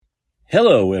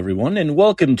Hello, everyone, and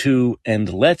welcome to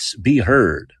And Let's Be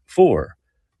Heard for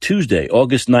Tuesday,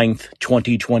 August 9th,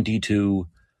 2022.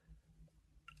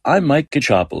 I'm Mike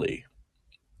Kachopoli.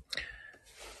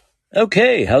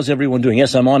 Okay, how's everyone doing?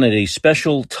 Yes, I'm on at a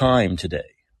special time today.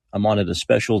 I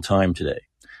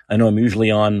know I'm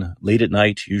usually on late at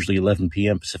night, usually 11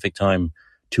 p.m. Pacific time,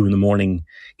 2 in the morning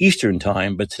Eastern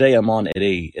time, but today I'm on at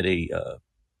a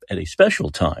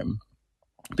special time,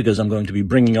 because I'm going to be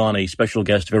bringing on a special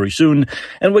guest very soon,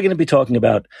 and we're going to be talking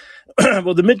about,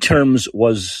 well, the midterms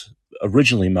was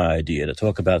originally my idea to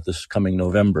talk about this coming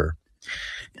November,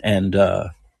 and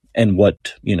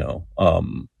what,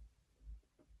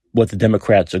 what the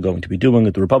Democrats are going to be doing,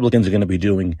 what the Republicans are going to be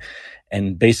doing,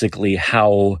 and basically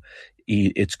how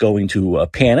it's going to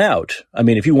pan out. I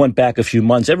mean, if you went back a few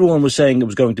months, everyone was saying it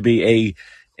was going to be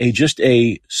just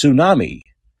a tsunami.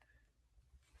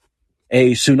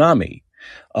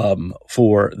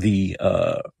 For the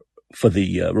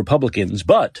Republicans,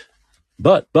 but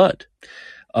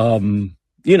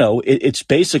it's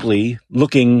basically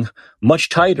looking much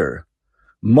tighter,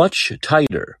 right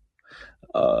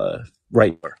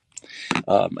there.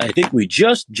 I think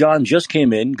John just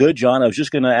came in. Good, John. I was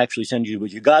just going to actually send you,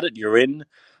 but you got it. You're in.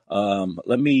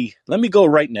 Let me go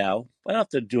right now. I don't have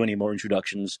to do any more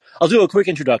introductions. I'll do a quick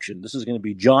introduction. This is going to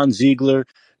be John Ziegler.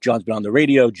 John's been on the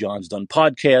radio. John's done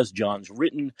podcasts. John's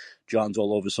written. John's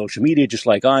all over social media, just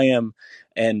like I am.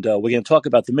 And we're going to talk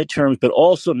about the midterms, but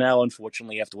also now,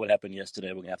 unfortunately, after what happened yesterday,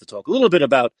 we're going to have to talk a little bit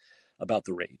about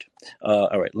the raid.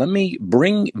 All right, let me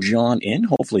bring John in.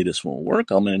 Hopefully this will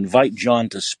work. I'm going to invite John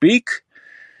to speak.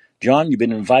 John, you've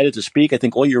been invited to speak. I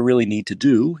think all you really need to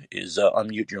do is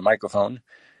unmute your microphone,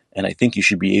 and I think you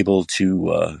should be able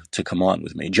to come on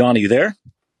with me. John, are you there?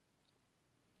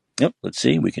 Yep. Let's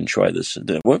see. We can try this.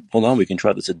 Hold on. We can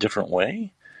try this a different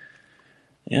way.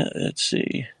 Yeah. Let's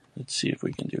see. Let's see if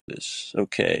we can do this.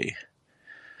 Okay.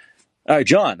 All right,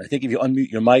 John. I think if you unmute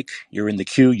your mic, you're in the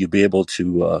queue. You'll be able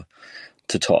to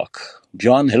talk.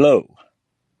 John, hello.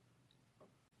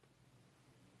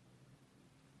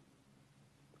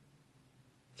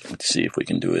 Let's see if we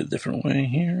can do it a different way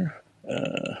here.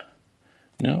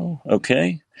 No?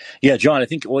 Okay. Yeah, John, I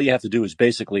think all you have to do is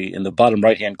basically in the bottom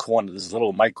right-hand corner, there's a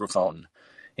little microphone,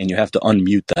 and you have to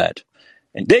unmute that.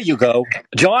 And there you go.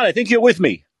 John, I think you're with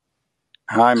me.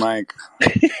 Hi, Mike.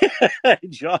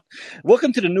 John,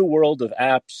 welcome to the new world of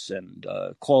apps and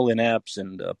call-in apps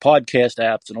and podcast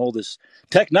apps and all this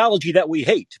technology that we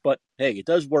hate. But, hey, it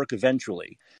does work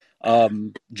eventually.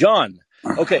 John,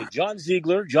 okay, John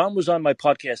Ziegler. John was on my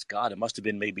podcast, God, it must have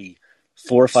been maybe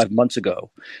 4 or 5 months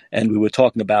ago, and we were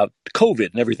talking about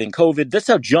COVID and everything COVID. That's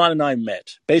how John and I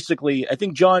met. Basically, I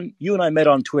think, John, you and I met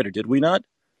on Twitter, did we not?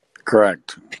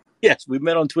 Correct. Yes, we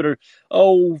met on Twitter,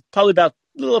 probably about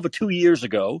a little over 2 years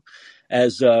ago,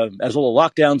 as all the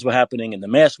lockdowns were happening and the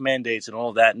mask mandates and all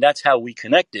of that, and that's how we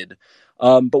connected.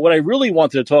 But what I really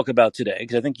wanted to talk about today,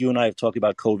 because I think you and I have talked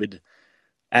about COVID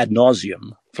ad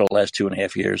nauseum for the last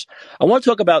 2.5 years, I want to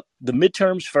talk about the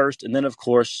midterms first, and then, of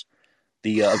course,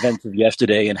 the events of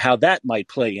yesterday and how that might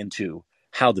play into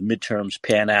how the midterms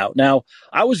pan out. Now,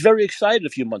 I was very excited a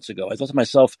few months ago. I thought to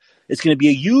myself, it's going to be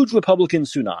a huge Republican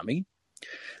tsunami.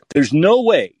 There's no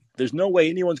way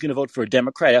anyone's going to vote for a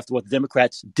Democrat after what the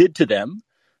Democrats did to them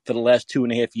for the last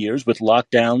 2.5 years with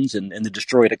lockdowns and the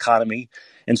destroyed economy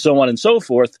and so on and so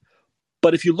forth.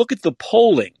 But if you look at the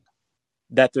polling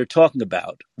that they're talking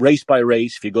about, race by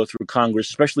race, if you go through Congress,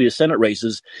 especially the Senate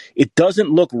races, it doesn't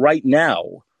look right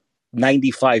now,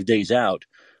 95 days out,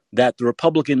 that the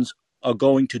Republicans are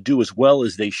going to do as well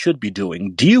as they should be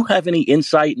doing. Do you have any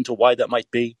insight into why that might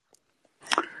be?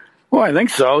 Well, I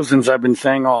think so, since I've been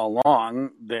saying all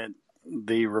along that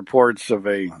the reports of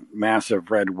a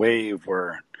massive red wave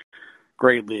were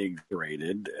greatly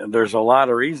exaggerated. There's a lot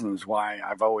of reasons why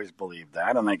I've always believed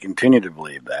that, and I continue to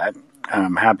believe that.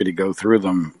 I'm happy to go through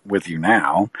them with you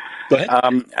now. Go ahead.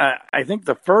 I think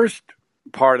the first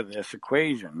part of this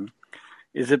equation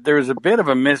is that there's a bit of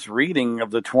a misreading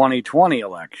of the 2020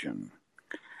 election.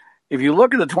 If you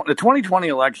look at the 2020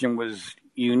 election was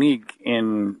unique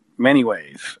in many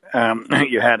ways.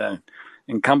 You had an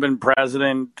incumbent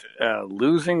president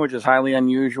losing, which is highly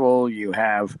unusual. You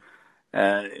have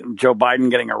Joe Biden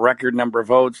getting a record number of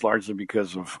votes, largely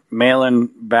because of mail-in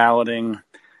balloting,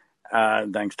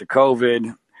 thanks to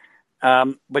COVID.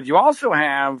 But you also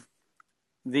have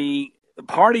the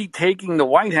party taking the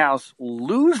White House,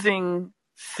 losing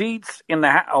seats in the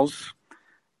House,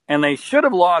 and they should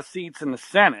have lost seats in the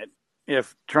Senate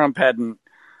if Trump hadn't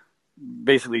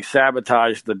basically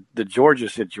sabotaged the Georgia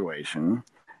situation.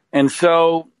 And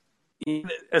so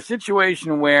a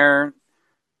situation where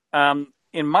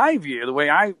in my view, the way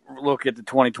I look at the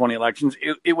 2020 elections,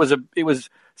 it was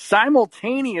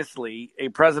simultaneously a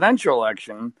presidential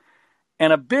election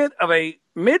and a bit of a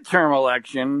midterm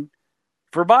election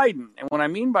for Biden. And what I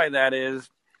mean by that is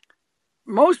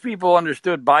most people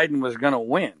understood Biden was going to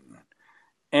win.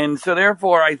 And so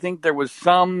therefore, I think there was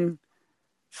some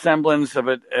semblance of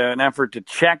an effort to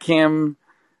check him.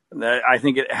 I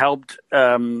think it helped,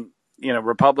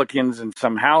 Republicans in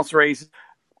some House races.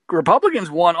 Republicans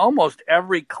won almost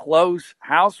every close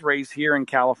House race here in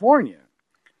California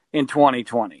in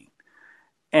 2020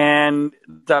 and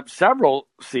up several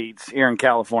seats here in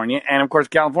California. And of course,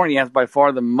 California has by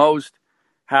far the most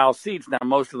House seats. Now,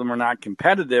 most of them are not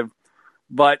competitive,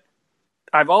 but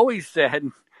I've always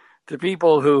said to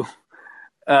people who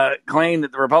claim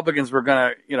that the Republicans were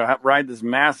going to, ride this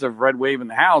massive red wave in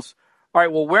the House, all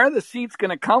right, well, where are the seats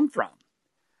going to come from?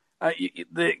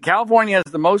 California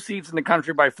has the most seats in the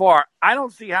country by far. I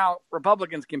don't see how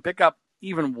Republicans can pick up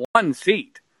even one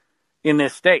seat in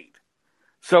this state.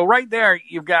 So right there,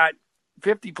 you've got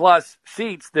 50 plus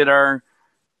seats that are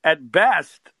at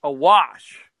best a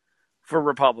wash for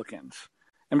Republicans.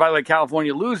 And by the way,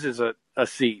 California loses a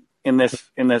seat in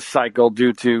this cycle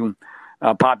due to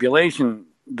population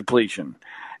depletion.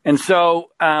 And so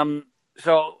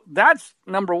that's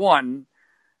number one.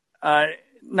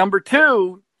 Number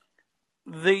two,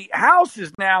 the House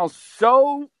is now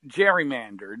so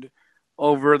gerrymandered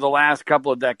over the last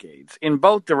couple of decades in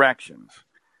both directions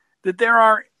that there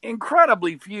are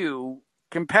incredibly few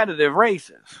competitive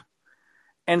races.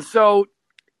 And so,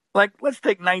 let's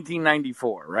take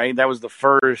 1994, right? That was the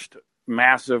first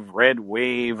massive red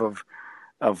wave of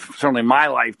certainly my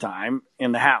lifetime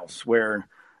in the House, where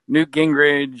Newt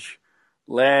Gingrich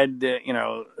led,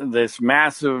 this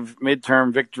massive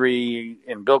midterm victory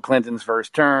in Bill Clinton's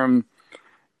first term.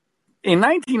 In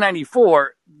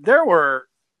 1994, there were,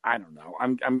 I don't know,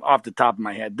 I'm off the top of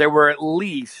my head, there were at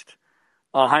least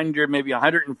 100, maybe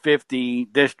 150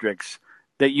 districts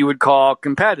that you would call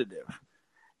competitive.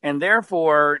 And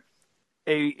therefore,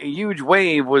 a huge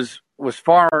wave was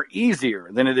far easier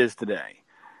than it is today.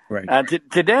 Right.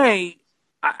 Today,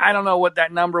 I don't know what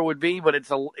that number would be, but it's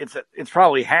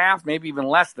probably half, maybe even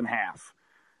less than half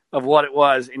of what it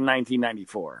was in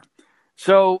 1994.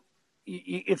 So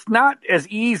it's not as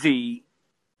easy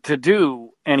to do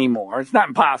anymore. It's not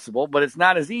impossible, but it's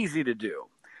not as easy to do.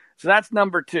 So that's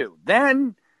number two.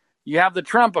 Then you have the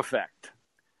Trump effect.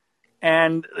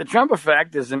 And the Trump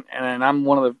effect is, and I'm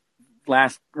one of the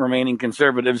last remaining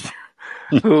conservatives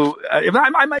who,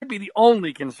 I might be the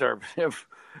only conservative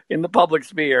in the public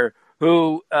sphere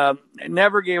who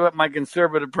never gave up my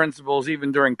conservative principles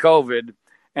even during COVID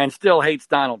and still hates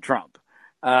Donald Trump.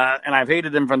 And I've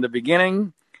hated him from the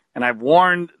beginning. And I've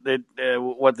warned that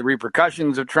what the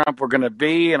repercussions of Trump were going to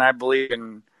be. And I believe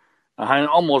in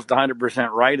almost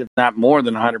 100% right, if not more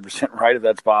than 100% right, if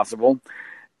that's possible.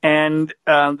 And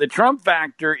the Trump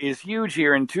factor is huge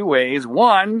here in two ways.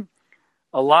 One,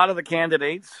 a lot of the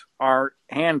candidates are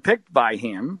handpicked by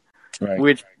him, right,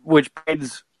 which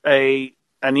provides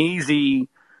an easy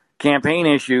campaign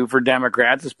issue for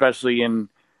Democrats, especially in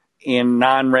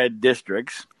non-red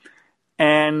districts.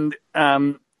 And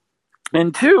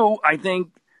two, I think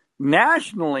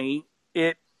nationally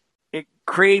it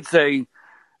creates a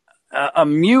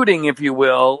muting, if you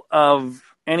will, of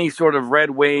any sort of red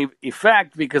wave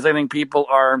effect, because I think people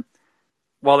are,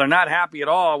 while they're not happy at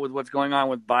all with what's going on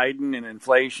with Biden and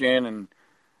inflation and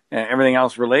everything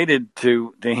else related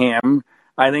to him,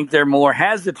 I think they're more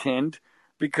hesitant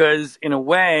because in a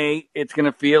way it's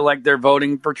going to feel like they're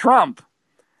voting for Trump,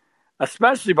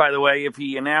 especially, by the way, if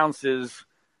he announces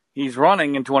he's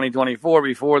running in 2024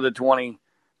 before the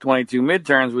 2022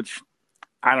 midterms, which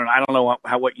I don't know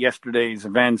what yesterday's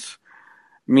events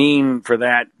mean for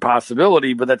that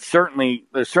possibility, but there's certainly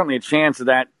a chance of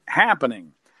that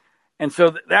happening. And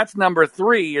so that's number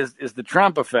three is the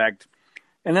Trump effect.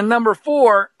 And then number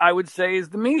four, I would say, is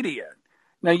the media.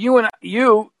 Now, you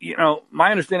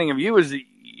my understanding of you is that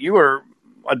you were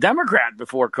a Democrat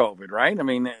before COVID, right? I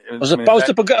mean, I was supposed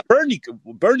to become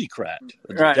Bernie-crat.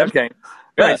 Right. Okay.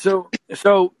 Yeah. Right. So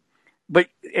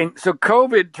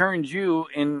COVID turned you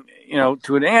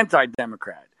to an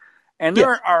anti-Democrat, and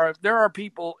there are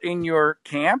people in your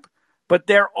camp, but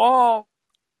they're all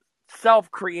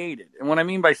self-created. And what I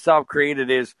mean by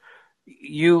self-created is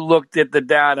you looked at the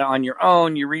data on your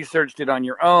own, you researched it on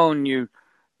your own, you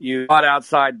thought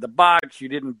outside the box, you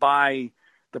didn't buy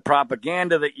the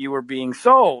propaganda that you were being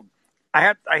sold.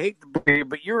 I hate to believe you,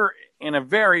 but you're in a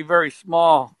very, very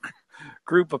small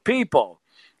group of people.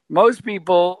 Most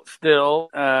people still,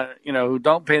 who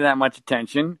don't pay that much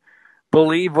attention,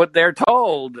 believe what they're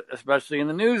told, especially in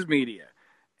the news media.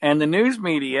 and the news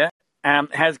media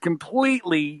has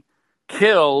completely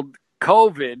killed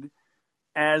COVID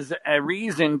as a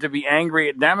reason to be angry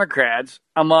at Democrats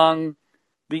among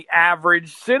the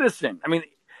average citizen. I mean,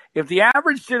 if the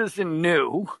average citizen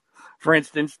knew, for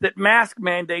instance, that mask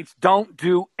mandates don't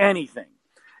do anything,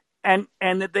 and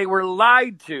that they were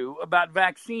lied to about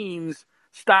vaccines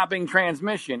stopping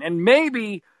transmission, and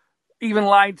maybe even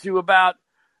lied to about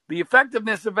the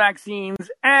effectiveness of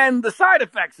vaccines and the side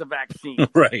effects of vaccines.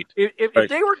 Right.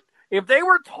 If they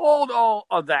were told all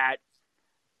of that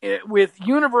with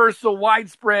universal,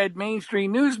 widespread,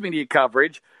 mainstream news media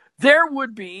coverage, there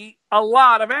would be a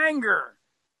lot of anger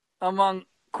among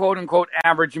quote unquote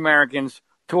average Americans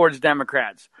towards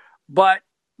Democrats. But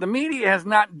the media has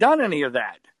not done any of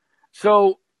that.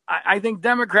 So I think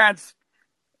Democrats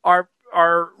are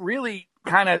really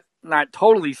kind of not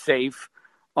totally safe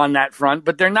on that front,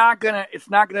 but it's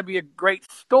not going to be a great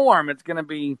storm. It's going to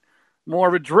be more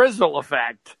of a drizzle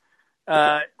effect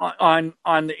on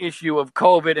the issue of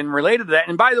COVID and related to that.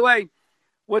 And by the way,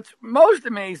 what's most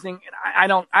amazing, I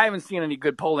haven't seen any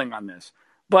good polling on this,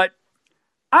 but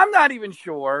I'm not even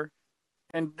sure,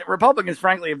 and the Republicans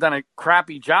frankly have done a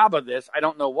crappy job of this. I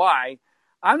don't know why.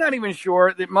 I'm not even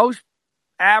sure that most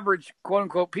average quote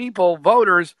unquote people,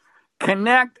 voters,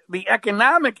 connect the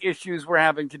economic issues we're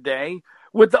having today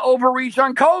with the overreach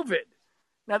on COVID.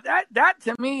 Now that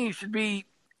to me should be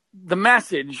the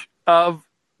message of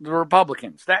the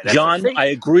Republicans. John, I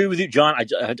agree with you. John, I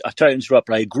try to interrupt,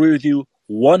 but I agree with you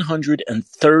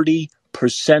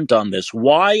 130% on this.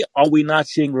 Why are we not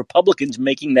seeing Republicans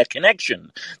making that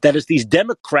connection? That is these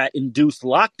Democrat-induced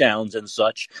lockdowns and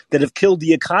such that have killed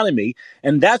the economy,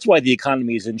 and that's why the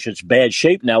economy is in such bad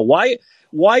shape now. Why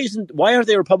aren't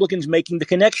they Republicans making the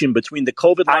connection between the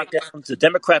COVID lockdowns, the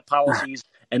Democrat policies,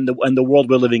 and the world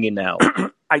we're living in now?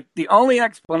 The only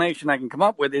explanation I can come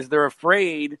up with is they're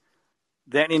afraid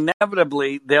that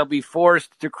inevitably they'll be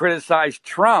forced to criticize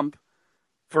Trump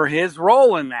for his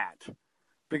role in that.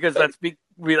 Because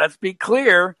let's be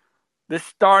clear, this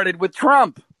started with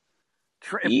Trump.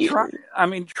 Trump,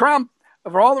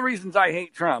 for all the reasons I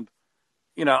hate Trump,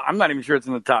 I'm not even sure it's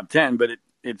in the top 10, but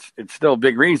it's still a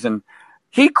big reason.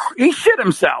 He shit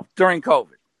himself during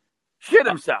COVID. Shit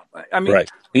himself. I mean,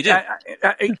 right. He did.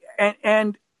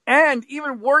 And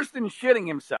even worse than shitting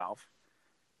himself,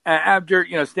 after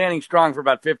standing strong for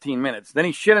about 15 minutes, then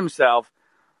he shit himself.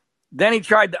 Then he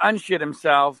tried to unshit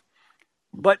himself.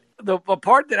 But the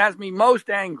part that has me most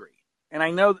angry, and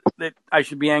I know that I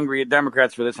should be angry at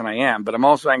Democrats for this, and I am, but I'm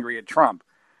also angry at Trump.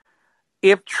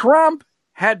 If Trump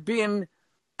had been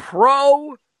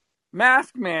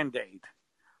pro-mask mandate,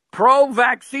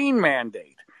 pro-vaccine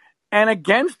mandate, and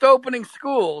against opening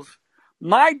schools,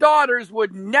 my daughters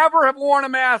would never have worn a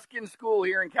mask in school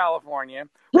here in California.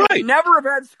 Right. Would never have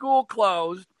had school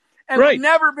closed, and right. would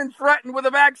never have been threatened with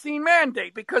a vaccine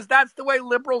mandate, because that's the way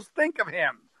liberals think of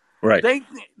him. Right. They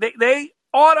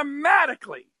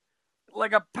automatically,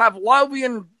 like a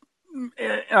Pavlovian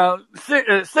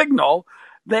signal,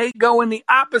 they go in the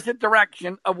opposite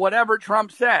direction of whatever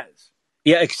Trump says.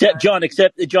 Yeah, except for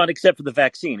the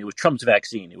vaccine. It was Trump's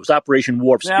vaccine. It was Operation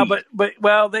Warp Speed. Yeah, but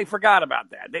they forgot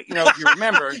about that. If you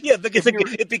remember, yeah, because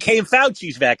it became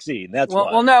Fauci's vaccine. That's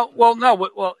why.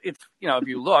 Well, it's if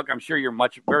you look, I'm sure you're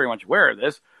very much aware of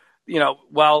this.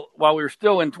 While we were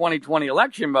still in 2020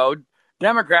 election mode,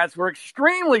 Democrats were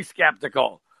extremely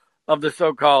skeptical of the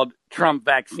so-called Trump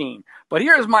vaccine. But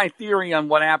here's my theory on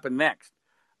what happened next.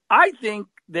 I think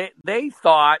that they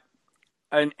thought,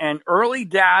 and early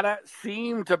data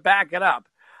seemed to back it up,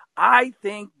 I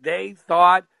think they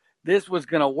thought this was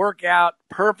going to work out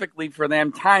perfectly for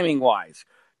them timing-wise,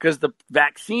 because the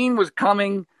vaccine was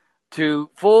coming to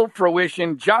full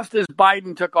fruition just as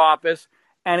Biden took office,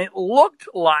 and it looked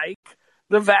like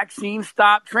the vaccine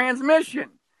stopped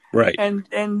transmission. Right. And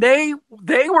they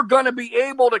were going to be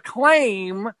able to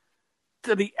claim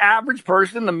to the average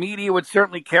person, the media would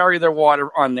certainly carry their water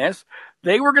on this.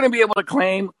 They were going to be able to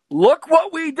claim, look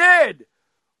what we did.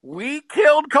 We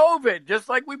killed COVID, just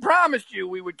like we promised you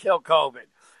we would kill COVID.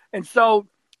 And so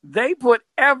they put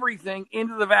everything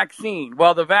into the vaccine.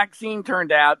 Well, the vaccine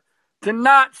turned out to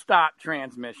not stop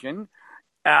transmission.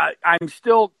 I'm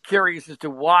still curious as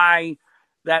to why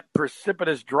that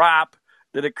precipitous drop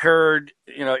that occurred,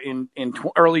 in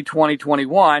early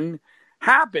 2021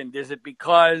 happened. Is it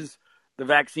because the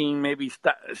vaccine maybe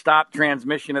stopped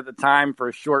transmission at the time for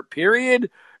a short period?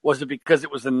 Was it because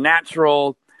it was a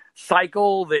natural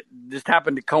cycle that just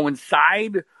happened to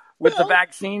coincide with the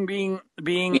vaccine being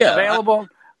available?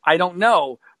 I don't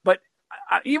know. But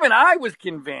even I was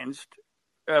convinced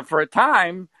for a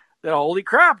time that, holy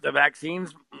crap, the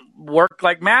vaccines work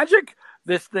like magic.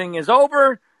 this thing is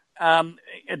over.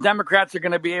 Democrats are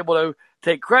going to be able to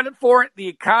take credit for it. The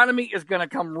economy is going to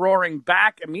come roaring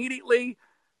back immediately.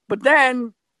 But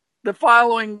then the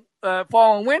following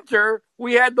fall and winter,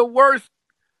 we had the worst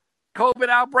COVID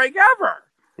outbreak ever.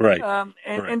 Right.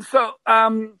 And so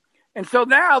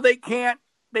now they can't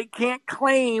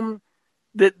claim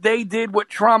that they did what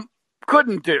Trump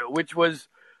couldn't do, which was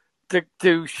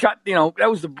to shut, that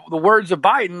was the words of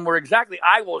Biden were exactly,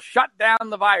 I will shut down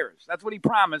the virus. That's what he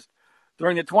promised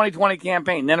during the 2020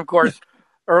 campaign. Then, of course,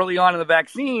 early on in the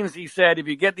vaccines, he said, if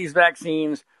you get these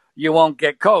vaccines, you won't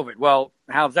get COVID. Well,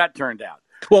 how's that turned out?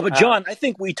 Well, but John, I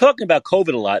think we're talking about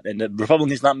COVID a lot, and the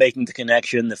Republicans not making the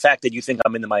connection, the fact that you think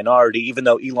I'm in the minority, even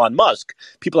though Elon Musk,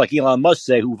 people like Elon Musk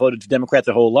say who voted Democrat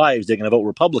their whole lives, they're going to vote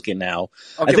Republican now.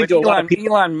 Okay, I think but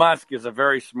Elon Musk is a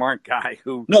very smart guy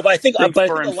who no, but I think, thinks but I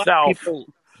for think himself. a lot of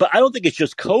people, but I don't think it's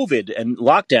just COVID and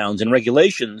lockdowns and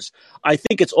regulations. I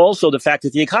think it's also the fact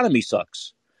that the economy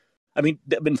sucks. I mean,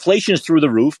 inflation is through the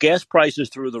roof. Gas prices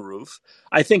through the roof.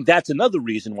 I think that's another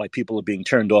reason why people are being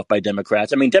turned off by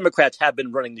Democrats. I mean, Democrats have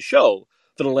been running the show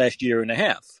for the last year and a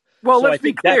half. Well, so let's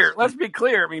be clear. Let's be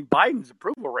clear. I mean, Biden's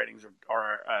approval ratings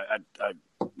are an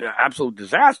absolute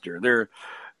disaster. They're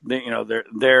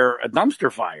a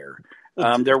dumpster fire.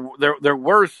 They're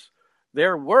worse.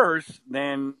 They're worse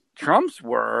than Trump's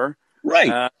were.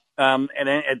 Right.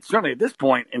 And certainly at this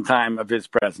point in time of his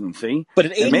presidency, but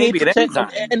at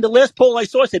 88%, and the last poll I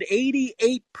saw said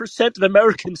 88% of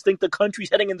Americans think the country's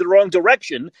heading in the wrong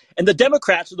direction, and the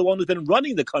Democrats are the one who's been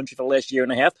running the country for the last year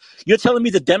and a half. You're telling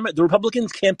me the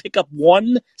Republicans can't pick up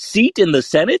one seat in the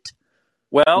Senate?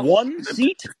 Well, one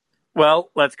seat?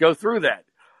 Well, let's go through that.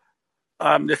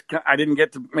 I didn't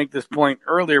get to make this point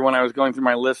earlier when I was going through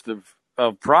my list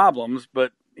of problems,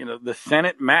 but the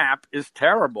Senate map is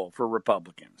terrible for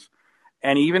Republicans.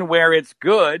 And even where it's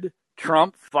good,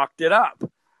 Trump fucked it up.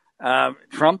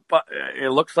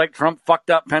 It looks like Trump fucked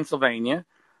up Pennsylvania.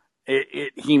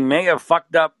 He may have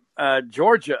fucked up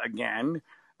Georgia again.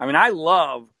 I mean, I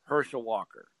love Herschel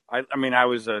Walker. I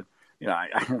actually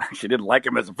didn't like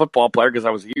him as a football player because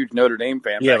I was a huge Notre Dame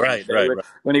fan. Yeah, right.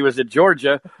 When he was at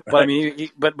Georgia. But right. I mean,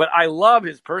 but I love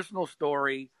his personal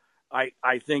story.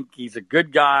 I think he's a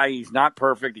good guy. He's not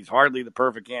perfect. He's hardly the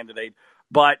perfect candidate.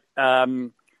 But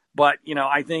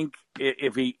I think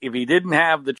if he didn't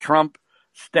have the Trump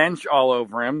stench all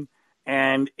over him,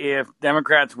 and if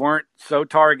Democrats weren't so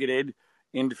targeted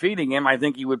in defeating him, I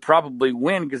think he would probably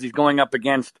win because he's going up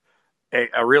against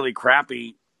a really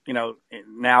crappy,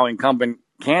 now incumbent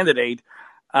candidate.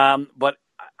 But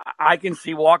I can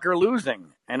see Walker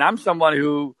losing, and I'm someone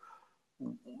who.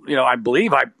 I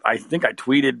think I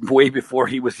tweeted way before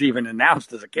he was even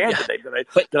announced as a candidate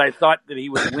that I thought that he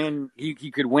would win.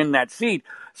 He could win that seat.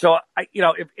 So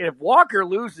if Walker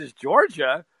loses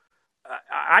Georgia,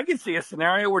 I can see a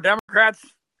scenario where Democrats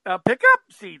pick up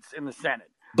seats in the Senate.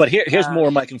 But here's more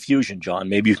of my confusion, John.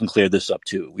 Maybe you can clear this up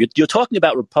too. You're talking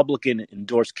about Republican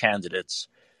endorsed candidates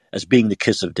as being the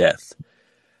kiss of death.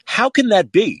 How can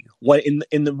that be? When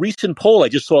in the recent poll I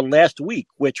just saw last week,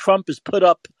 where Trump is put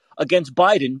up against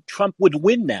Biden, Trump would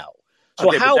win now. So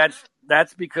okay, how? But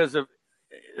that's because of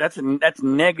that's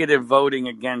negative voting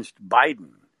against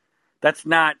Biden. That's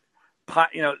not,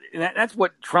 that's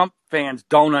what Trump fans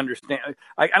don't understand.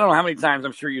 I don't know how many times,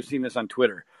 I'm sure you've seen this on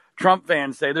Twitter. Trump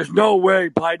fans say there's no way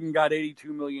Biden got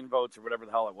 82 million votes or whatever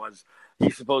the hell it was he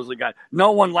supposedly got.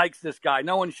 No one likes this guy.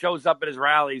 No one shows up at his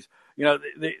rallies.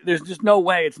 There's just no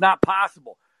way. It's not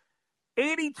possible.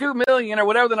 82 million or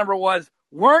whatever the number was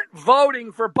weren't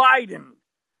voting for Biden.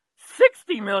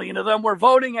 60 million of them were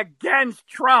voting against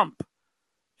Trump.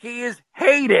 He is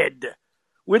hated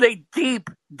with a deep,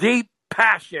 deep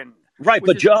passion. Right,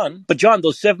 but John,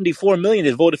 those 74 million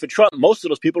that voted for Trump, most of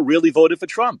those people really voted for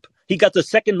Trump. He got the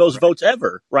second most votes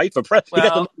ever, right? He got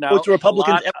the most votes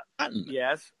Republicans ever gotten.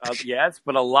 Yes,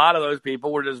 but a lot of those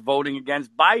people were just voting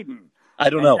against Biden. I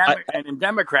don't know. And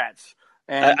Democrats.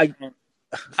 I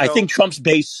think Trump's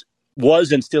base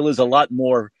was and still is a lot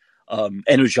more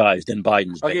energized than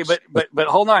Biden's base. Okay, but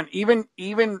hold on. Even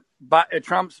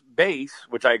Trump's base,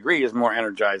 which I agree is more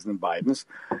energized than Biden's,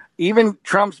 even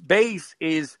Trump's base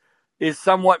is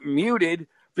somewhat muted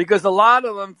because a lot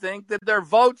of them think that their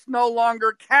votes no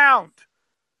longer count.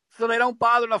 So they don't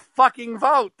bother to fucking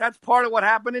vote. That's part of what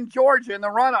happened in Georgia in the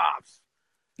runoffs.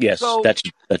 Yes, that's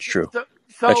true.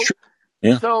 That's true.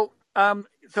 Yeah. So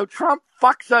Trump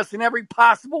fucks us in every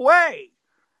possible way.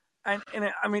 And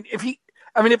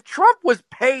if Trump was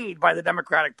paid by the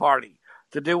Democratic Party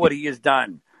to do what he has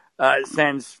done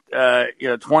since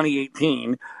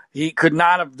 2018, he could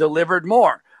not have delivered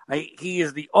more. He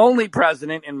is the only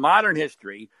president in modern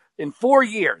history in 4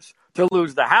 years to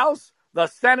lose the House, the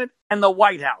Senate, and the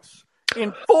White House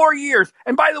in 4 years.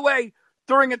 And by the way,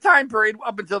 during a time period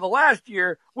up until the last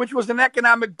year, which was an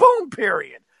economic boom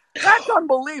period. That's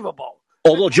unbelievable.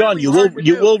 Although, John, Really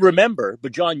you will remember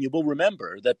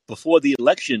that before the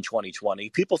election in 2020,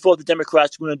 people thought the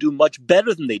Democrats were going to do much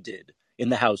better than they did in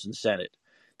the House and Senate.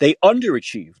 They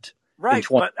underachieved. Right,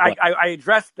 but I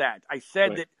addressed that. I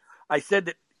said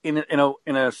that in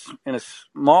a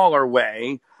smaller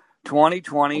way,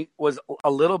 2020 was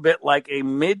a little bit like a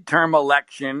midterm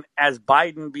election as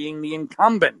Biden being the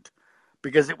incumbent,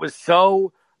 because it was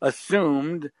so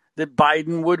assumed that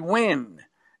Biden would win.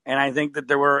 And I think that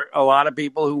there were a lot of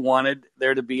people who wanted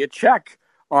there to be a check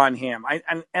on him.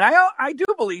 I do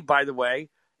believe, by the way,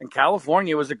 and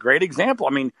California was a great example.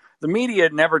 I mean, the media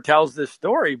never tells this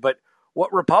story, but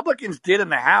what Republicans did in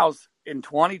the House in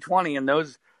 2020 in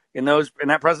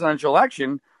that presidential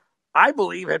election, I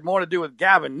believe had more to do with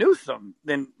Gavin Newsom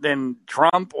than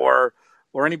Trump or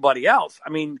anybody else.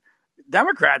 I mean,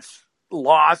 Democrats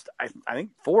lost, I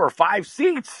think, 4 or 5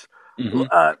 seats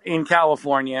in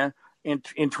California in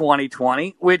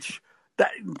 2020, which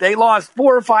they lost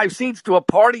 4 or 5 seats to a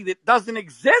party that doesn't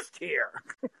exist here.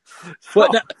 Now,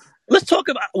 let's talk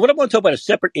about what I want to talk about is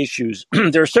separate issues.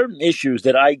 There are certain issues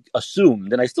that I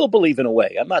assumed, and I still believe in a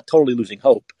way, I'm not totally losing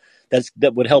hope,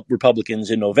 that would help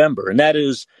Republicans in November, and that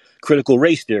is critical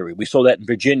race theory. We saw that in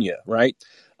Virginia, right?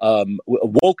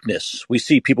 Wokeness. We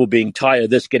see people being tired of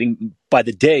this, getting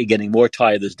more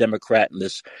tired of this Democrat and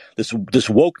this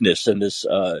wokeness and this,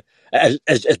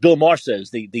 as Bill Maher says,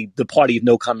 the party of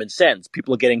no common sense.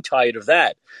 People are getting tired of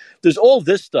that. There's all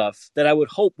this stuff that I would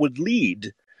hope would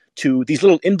lead to these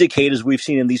little indicators we've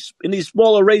seen in these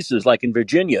smaller races, like in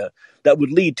Virginia, that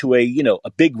would lead to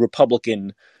a big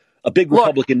Republican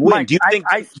win. Mike, Do you think?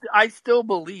 I still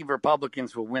believe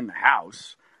Republicans will win the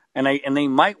House, and they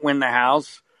might win the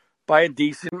House by a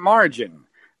decent margin.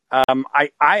 I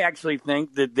actually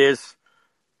think that this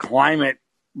climate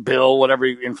bill, whatever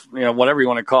you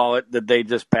want to call it, that they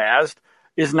just passed,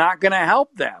 is not going to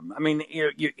help them. I mean,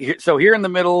 so here in the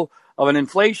middle of an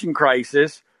inflation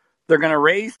crisis, they're going to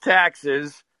raise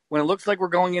taxes when it looks like we're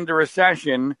going into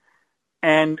recession,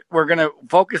 and we're going to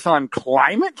focus on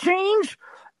climate change.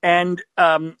 And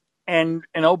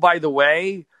oh, by the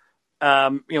way,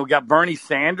 we got Bernie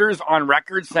Sanders on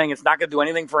record saying it's not going to do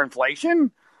anything for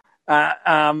inflation.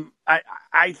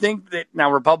 I think that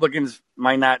now Republicans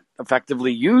might not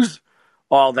effectively use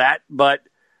all that, but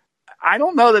I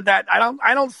don't know that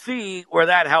I don't see where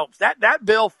that helps. That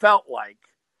bill felt like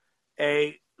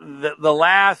the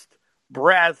last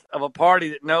breath of a party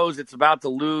that knows it's about to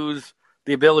lose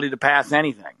the ability to pass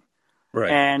anything.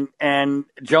 Right. And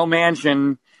Joe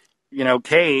Manchin,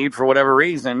 caved for whatever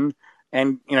reason,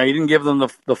 and he didn't give them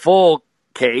the full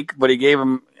cake, but he gave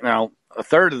them a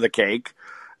third of the cake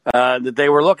that they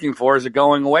were looking for as a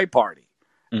going away party.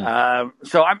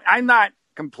 So I'm not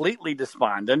completely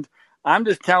despondent. I'm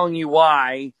just telling you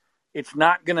why it's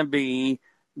not going to be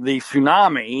the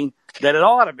tsunami that it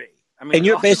ought to be. I mean,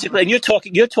 and you're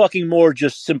talking more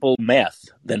just simple math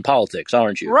than politics,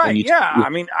 aren't you? Right? I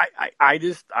mean,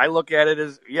 I look at it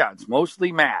as it's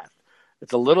mostly math.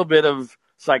 It's a little bit of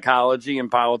psychology and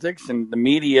politics, and the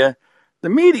media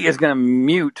is going to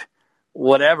mute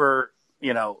whatever,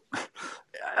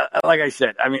 like I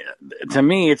said. I mean, to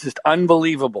me, it's just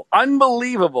unbelievable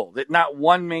that not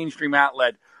one mainstream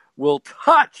outlet will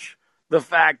touch the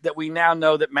fact that we now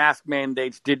know that mask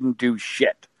mandates didn't do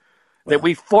shit. Wow. That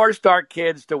we forced our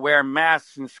kids to wear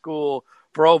masks in school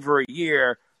for over a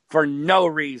year for no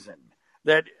reason.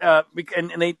 That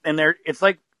it's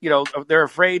like they're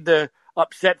afraid to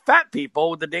upset fat people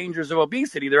with the dangers of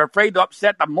obesity. They're afraid to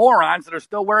upset the morons that are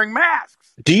still wearing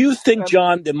masks. Do you think,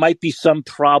 John, there might be some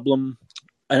problem?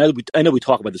 I know we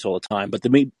talk about this all the time, but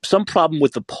there may be some problem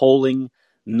with the polling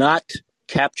not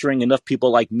capturing enough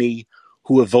people like me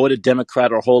who have voted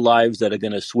Democrat our whole lives that are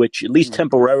going to switch, at least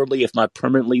temporarily, if not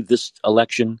permanently, this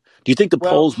election? Do you think the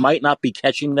polls might not be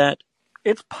catching that?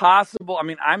 It's possible. I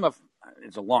mean,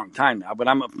 it's a long time now, but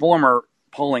I'm a former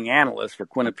polling analyst for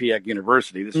Quinnipiac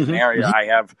University. This is an area I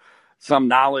have some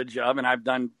knowledge of, and I've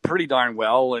done pretty darn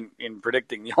well in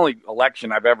predicting. The only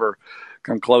election I've ever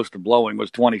come close to blowing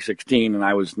was 2016, and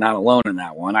I was not alone in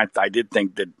that one. I did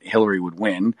think that Hillary would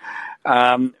win,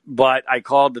 but I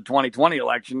called the 2020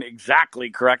 election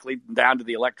exactly correctly down to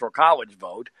the Electoral College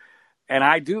vote, and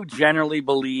I do generally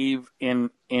believe in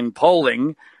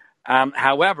polling.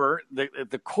 However,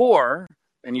 at the core,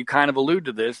 and you kind of allude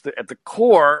to this, at the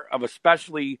core of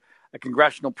especially a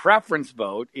congressional preference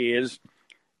vote is,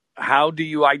 how do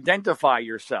you identify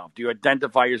yourself? Do you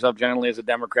identify yourself generally as a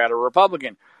Democrat or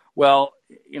Republican? Well,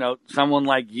 someone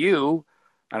like you,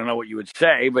 I don't know what you would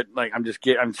say, but like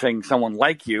I'm saying someone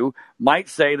like you might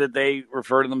say that they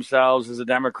refer to themselves as a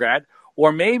Democrat,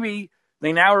 or maybe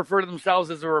they now refer to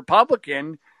themselves as a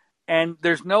Republican, and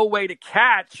there's no way to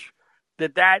catch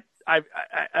that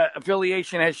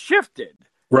affiliation has shifted.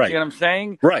 See Right. what I'm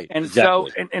saying? Right. And so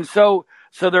Exactly.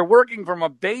 so they're working from a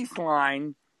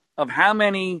baseline of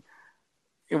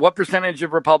what percentage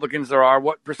of Republicans there are,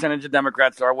 what percentage of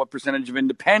Democrats there are, what percentage of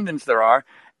independents there are,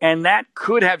 and that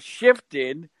could have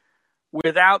shifted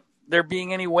without there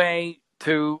being any way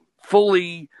to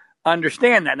fully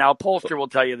understand that. Now, a pollster will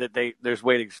tell you that there's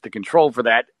ways to control for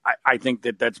that. I think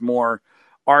that that's more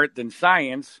art than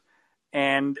science,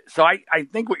 and so I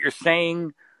think what you're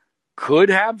saying could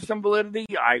have some validity.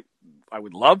 I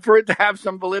would love for it to have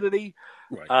some validity.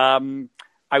 Right.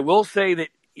 I will say that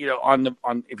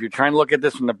if you're trying to look at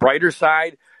this from the brighter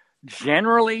side,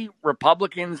 generally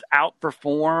Republicans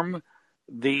outperform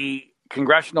the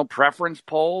congressional preference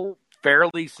poll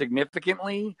fairly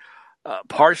significantly,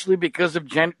 partially because of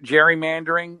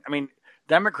gerrymandering. I mean,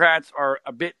 Democrats are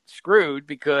a bit screwed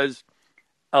because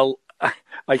a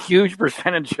huge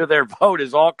percentage of their vote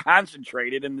is all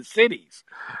concentrated in the cities,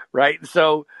 right?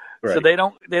 So they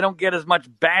don't get as much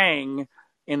bang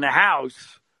in the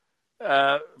House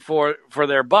for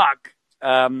their buck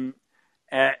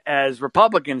as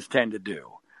Republicans tend to do.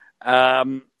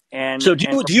 So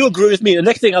do you agree with me? The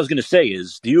next thing I was going to say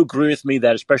is, do you agree with me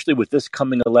that especially with this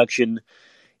coming election,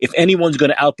 if anyone's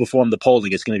going to outperform the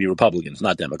polling, it's going to be Republicans,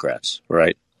 not Democrats,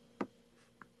 right?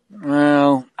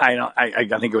 Well, I don't. I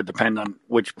think it would depend on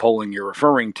which polling you're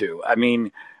referring to. I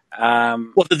mean,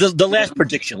 well, the last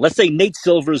prediction. Let's say Nate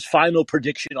Silver's final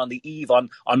prediction on the eve on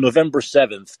November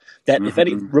 7th. That if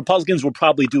any Republicans will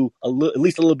probably do at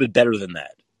least a little bit better than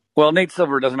that. Well, Nate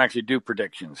Silver doesn't actually do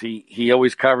predictions. He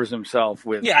always covers himself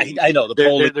with. Yeah, I know the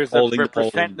polling. There's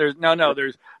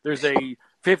a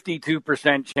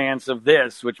 52% chance of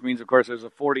this, which means, of course, there's a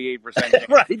 48% chance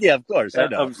right, yeah, of course, I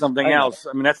know. Of something else.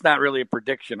 I mean, that's not really a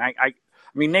prediction. I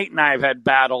mean, Nate and I have had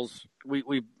battles.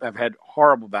 We have had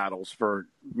horrible battles for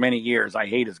many years. I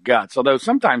hate his guts, although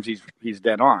sometimes he's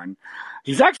dead on.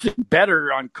 He's actually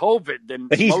better on COVID than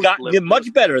he's gotten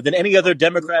much better than any other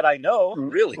Democrat I know.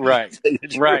 Really, right.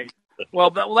 Well,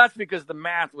 that's because the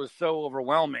math was so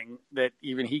overwhelming that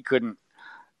even he couldn't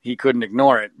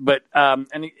ignore it. But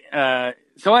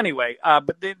so anyway,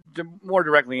 but to more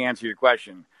directly answer your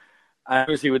question,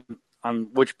 obviously on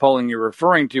which polling you're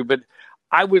referring to, but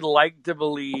I would like to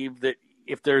believe that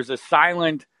if there's a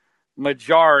silent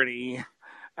majority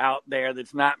out there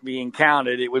that's not being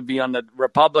counted, it would be on the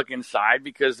Republican side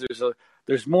because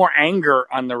there's more anger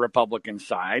on the Republican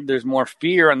side. There's more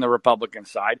fear on the Republican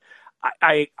side.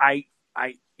 I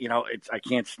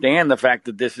can't stand the fact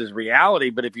that this is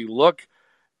reality, but if you look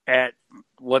at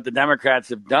what the Democrats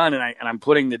have done, and I'm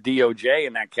putting the DOJ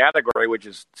in that category, which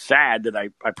is sad that I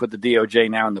put the DOJ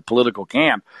now in the political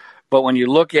camp. But when you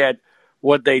look at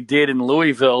what they did in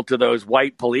Louisville to those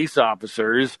white police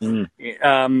officers, in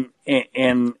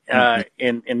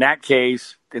that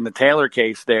case, in the Taylor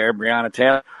case there, Breonna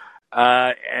Taylor,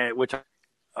 which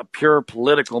a pure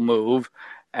political move,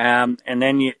 and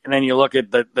then you look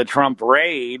at the Trump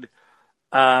raid.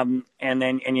 And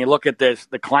you look at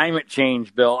the climate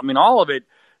change bill. I mean, all of it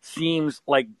seems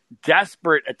like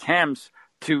desperate attempts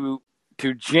to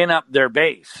gin up their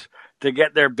base, to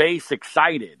get their base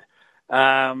excited.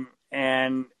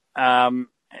 And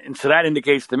so that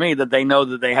indicates to me that they know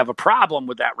that they have a problem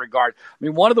with that regard. I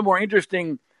mean, one of the more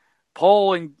interesting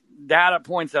polling data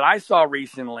points that I saw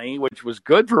recently, which was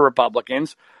good for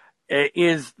Republicans,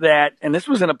 is that, and this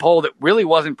was in a poll that really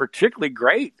wasn't particularly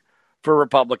great for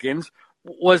Republicans,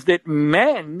 was that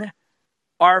men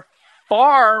are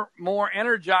far more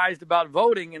energized about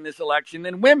voting in this election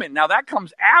than women. Now, that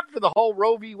comes after the whole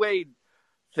Roe v. Wade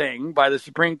thing by the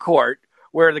Supreme Court,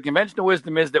 where the conventional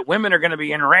wisdom is that women are going to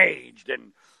be enraged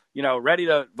and, ready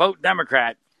to vote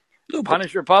Democrat,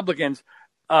 punish Republicans.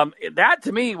 That,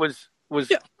 to me, was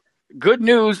good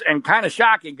news and kind of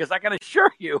shocking, because I can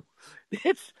assure you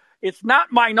it's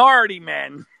not minority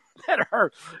men that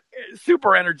are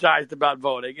super energized about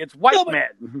voting. It's white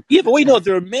men. Yeah, but we know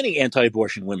there are many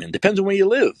anti-abortion women. Depends on where you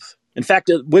live. In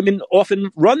fact, women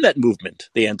often run that movement,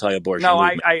 the anti-abortion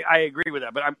movement. I agree with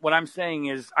that. But what I'm saying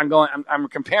is I'm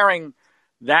comparing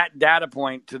that data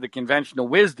point to the conventional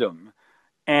wisdom.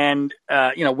 And,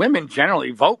 women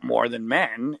generally vote more than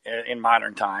men in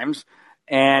modern times.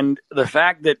 And the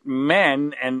fact that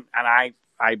men, and I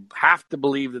have to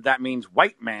believe that means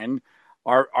white men,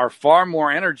 are far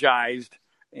more energized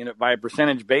by a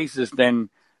percentage basis than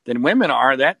women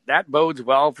are, that bodes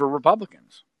well for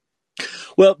Republicans.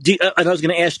 Well, and I was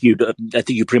going to ask you, I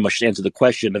think you pretty much answered the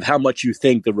question of how much you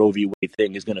think the Roe v. Wade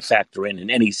thing is going to factor in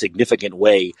any significant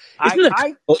way. Isn't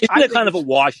it think kind of a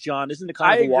wash, John? Isn't it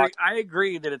kind I of a agree. wash? I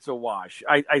agree that it's a wash.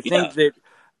 I Yeah. think that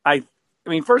I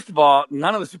mean, first of all,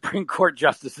 none of the Supreme Court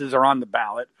justices are on the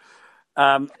ballot.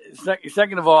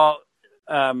 Second of all,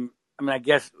 I mean, I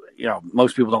guess,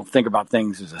 most people don't think about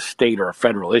things as a state or a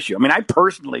federal issue. I mean, I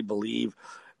personally believe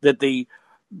that the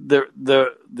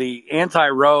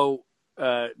anti-Roe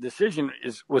decision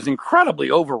was incredibly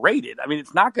overrated. I mean,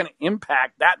 it's not going to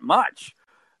impact that much.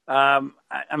 I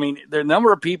mean, the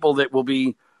number of people that will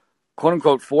be, quote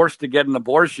unquote, forced to get an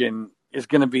abortion is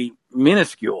going to be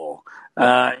minuscule.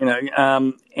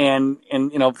 And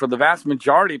for the vast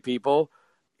majority of people,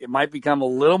 it might become a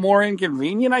little more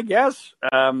inconvenient, I guess.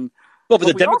 Well, but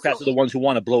the Democrats are the ones who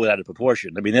want to blow it out of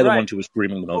proportion. I mean, they're the ones who are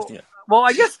screaming the most. Well,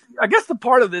 I guess the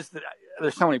part of this that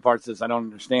there's so many parts of this I don't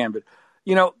understand, but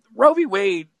Roe v.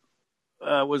 Wade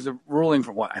was a ruling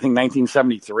from what, I think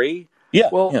 1973. Yeah.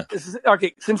 Well,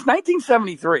 okay. Since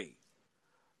 1973,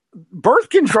 birth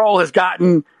control has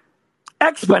gotten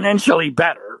exponentially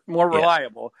better, more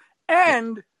reliable,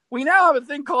 and we now have a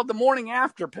thing called the morning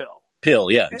after pill.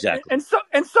 Yeah, exactly.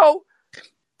 And so,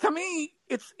 to me,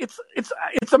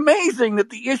 it's amazing that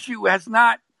the issue has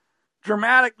not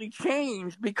dramatically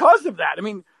changed because of that. I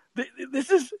mean, this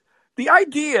is the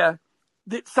idea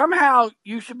that somehow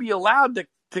you should be allowed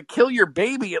to kill your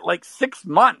baby at like 6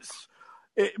 months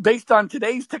based on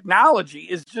today's technology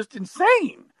is just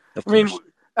insane. But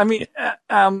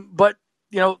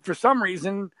for some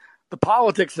reason, the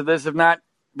politics of this have not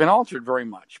been altered very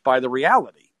much by the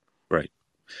reality. Right.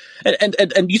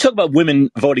 And you talk about women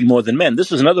voting more than men.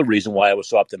 This is another reason why I was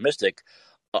so optimistic.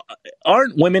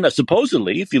 Aren't women,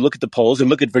 supposedly, if you look at the polls and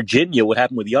look at Virginia, what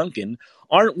happened with Youngkin,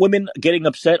 aren't women getting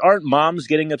upset? Aren't moms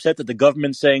getting upset that the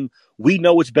government's saying, we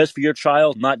know what's best for your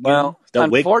child, not you? Well,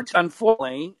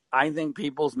 unfortunately, I think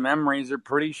people's memories are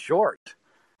pretty short.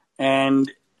 And,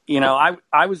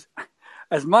 I was,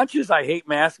 as much as I hate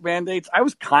mask mandates, I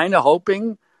was kind of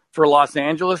hoping for Los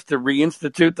Angeles to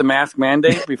reinstitute the mask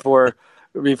mandate before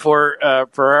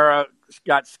Ferreira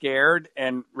got scared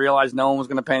and realized no one was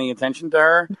going to pay any attention to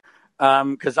her.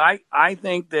 Because I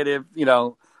think that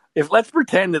if let's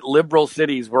pretend that liberal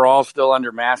cities were all still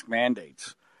under mask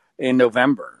mandates in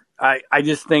November, I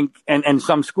just think, and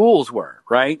some schools were,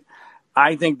 right?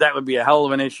 I think that would be a hell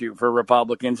of an issue for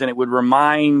Republicans, and it would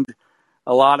remind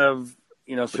a lot of,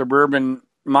 suburban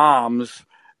moms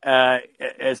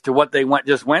as to what they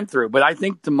just went through. But I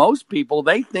think to most people,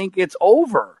 they think it's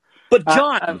over. But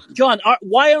John,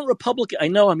 why aren't Republicans? I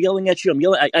know I'm yelling at you.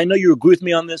 I know you agree with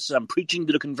me on this. I'm preaching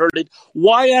to the converted.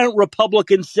 Why aren't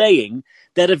Republicans saying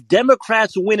that if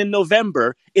Democrats win in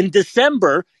November, in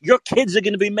December, your kids are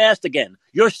going to be masked again.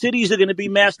 Your cities are going to be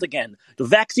masked again. The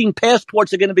vaccine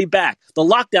passports are going to be back. The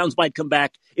lockdowns might come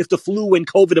back if the flu and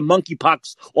COVID and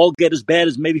monkeypox all get as bad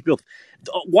as maybe people.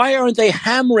 Why aren't they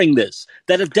hammering this?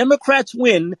 That if Democrats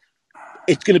win,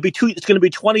 it's going to be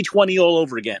 2020 all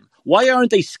over again. Why aren't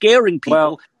they scaring people?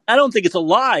 Well, I don't think it's a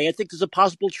lie. I think there's a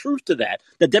possible truth to that.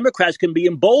 The Democrats can be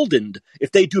emboldened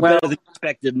if they do better than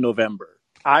expected in November.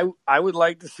 I would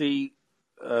like to see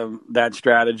that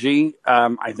strategy.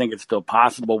 I think it's still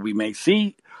possible we may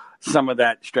see some of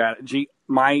that strategy.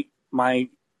 My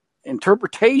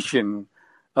interpretation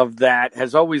of that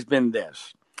has always been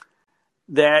this,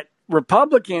 that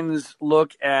Republicans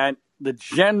look at the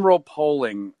general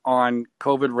polling on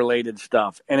COVID-related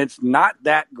stuff, and it's not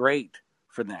that great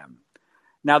for them.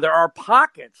 Now, there are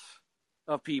pockets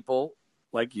of people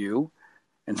like you,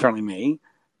 and certainly me,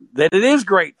 that it is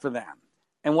great for them.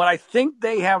 And what I think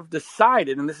they have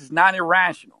decided, and this is not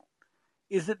irrational,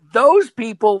 is that those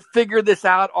people figure this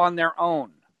out on their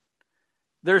own.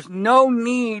 There's no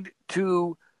need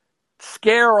to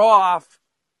scare off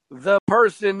the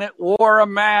person that wore a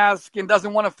mask and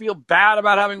doesn't want to feel bad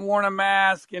about having worn a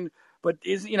mask, but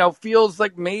feels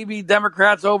like maybe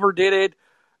Democrats overdid it,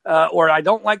 or I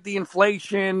don't like the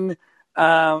inflation,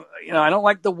 I don't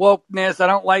like the wokeness, I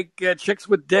don't like chicks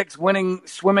with dicks winning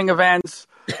swimming events,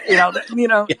 that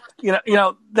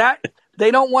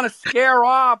they don't want to scare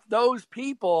off those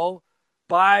people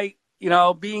by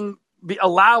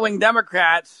allowing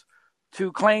Democrats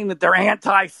to claim that they're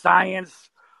anti-science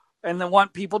and then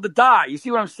want people to die. You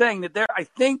see what I'm saying? I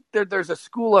think that there's a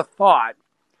school of thought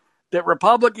that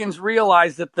Republicans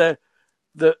realize that the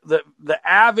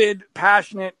avid,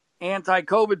 passionate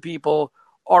anti-COVID people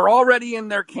are already in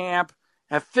their camp,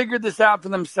 have figured this out for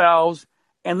themselves,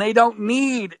 and they don't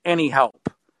need any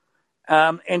help.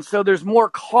 And so there's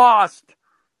more cost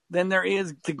than there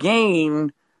is to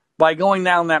gain by going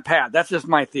down that path. That's just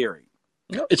my theory.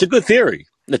 It's a good theory.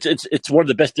 It's one of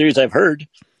the best theories I've heard,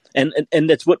 and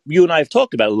that's what you and I have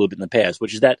talked about a little bit in the past,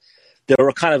 which is that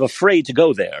they're kind of afraid to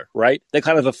go there, right? They're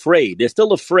kind of afraid. They're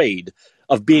still afraid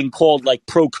of being called like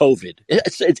pro-COVID.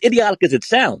 It's idiotic as it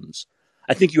sounds.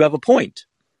 I think you have a point.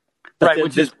 Right,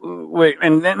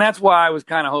 and that's why I was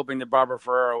kind of hoping that Barbara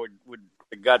Ferrero would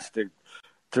the guts to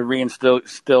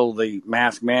reinstill the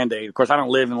mask mandate. Of course, I don't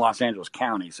live in Los Angeles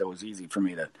County, so it was easy for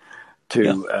me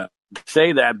to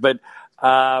say that. But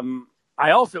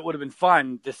I also it would have been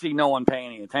fun to see no one pay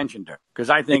any attention to, because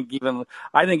I think even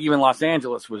Los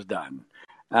Angeles was done.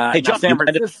 Hey, John,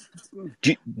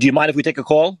 do you mind if we take a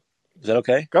call? Is that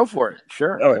okay? Go for it.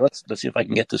 Sure. All right, let's see if I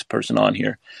can get this person on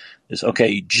here.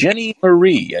 Okay, Jenny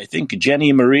Marie. I think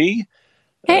Jenny Marie.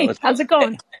 Hey, how's it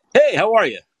going? Hey, how are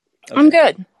you? Okay. I'm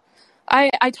good.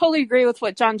 I totally agree with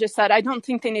what John just said. I don't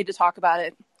think they need to talk about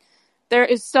it. There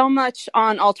is so much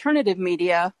on alternative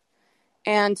media,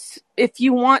 and if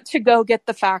you want to go get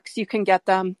the facts, you can get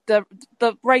them. The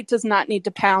right does not need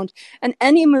to pound. And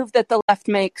any move that the left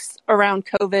makes around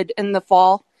COVID in the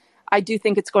fall, I do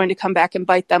think it's going to come back and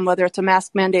bite them, whether it's a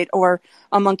mask mandate or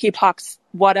a monkeypox,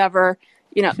 whatever.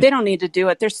 They don't need to do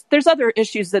it. There's other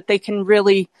issues that they can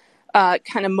really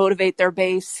kind of motivate their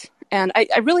base. And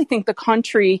I really think the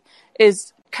country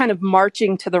is kind of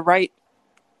marching to the right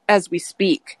as we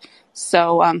speak.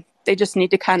 So they just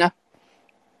need to kind of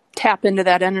tap into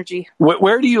that energy.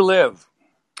 Where do you live?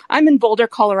 I'm in Boulder,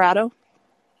 Colorado.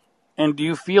 And do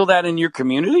you feel that in your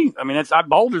community? I mean,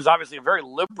 Boulder's obviously a very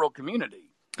liberal community.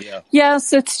 Yeah.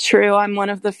 Yes, it's true. I'm one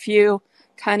of the few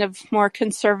kind of more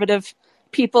conservative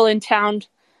people in town.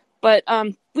 But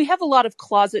we have a lot of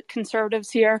closet conservatives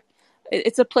here.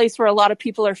 It's a place where a lot of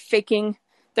people are faking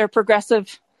their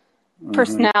progressive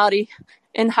personality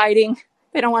in hiding.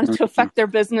 They don't want it to affect their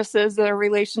businesses, their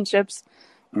relationships.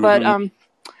 But,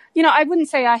 I wouldn't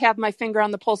say I have my finger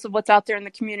on the pulse of what's out there in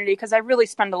the community, because I really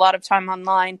spend a lot of time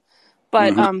online.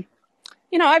 But,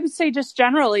 I would say just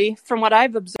generally, from what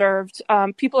I've observed,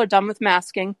 people are done with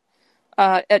masking.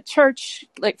 At church,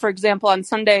 like, for example, on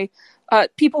Sunday,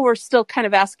 people were still kind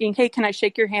of asking, hey, can I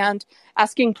shake your hand?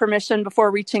 Asking permission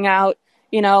before reaching out.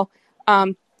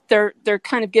 They're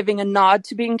kind of giving a nod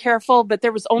to being careful, but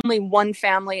there was only one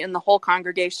family in the whole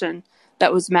congregation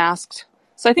that was masked.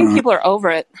 So I think people are over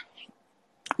it.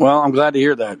 Well, I'm glad to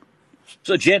hear that.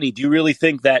 So, Jenny, do you really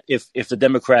think that if the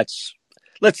Democrats,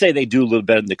 let's say they do a little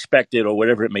better than expected or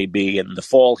whatever it may be, and the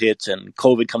fall hits and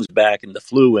COVID comes back and the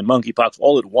flu and monkeypox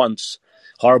all at once,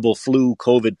 horrible flu,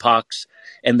 COVID, pox,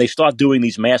 and they start doing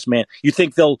these mass do you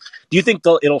think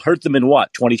it'll hurt them in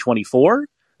what, 2024?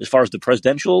 As far as the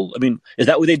presidential, I mean, is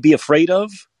that what they'd be afraid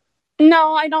of?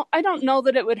 No, I don't know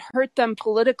that it would hurt them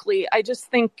politically. I just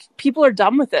think people are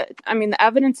done with it. I mean, the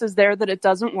evidence is there that it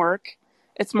doesn't work.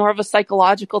 It's more of a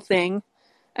psychological thing.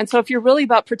 And so if you're really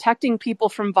about protecting people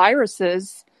from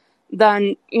viruses,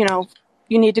 then, you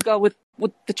need to go with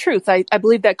the truth. I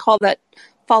believe they call that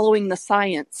following the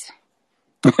science.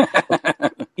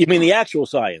 You mean the actual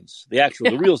science,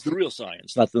 the real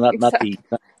science, not exactly.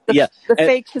 the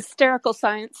fake hysterical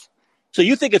science. So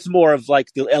you think it's more of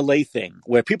like the LA thing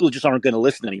where people just aren't going to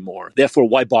listen anymore. Therefore,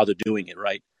 why bother doing it,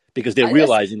 right? Because they're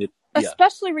realizing it. Yeah.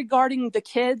 Especially regarding the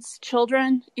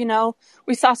children,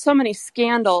 we saw so many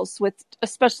scandals with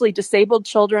especially disabled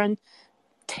children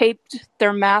taped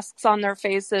their masks on their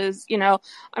faces. I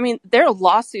mean, there are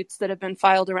lawsuits that have been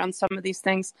filed around some of these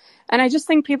things. And I just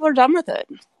think people are done with it.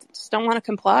 Just don't want to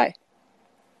comply.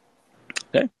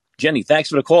 Okay. Jenny, thanks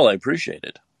for the call. I appreciate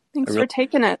it. Thanks for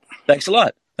taking it. Thanks a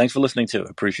lot. Thanks for listening too. I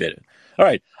appreciate it. All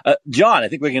right. John, I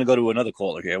think we're going to go to another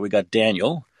caller here. We got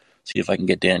Daniel. See if I can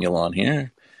get Daniel on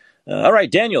here. All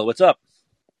right, Daniel, what's up?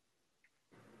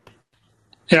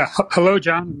 Yeah. Hello,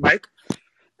 John, Mike.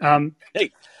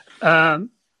 Hey.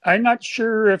 I'm not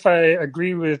sure if I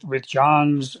agree with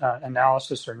John's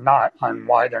analysis or not on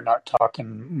why they're not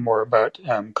talking more about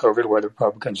COVID, whether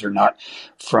Republicans or not,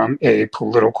 from a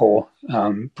political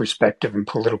perspective and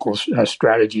political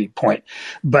strategy point.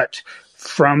 But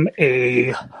from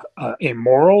a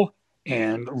moral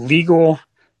and legal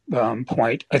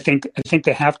point, I think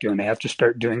they have to, and they have to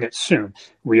start doing it soon.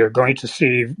 We are going to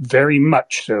see very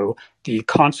much so the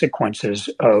consequences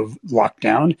of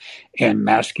lockdown and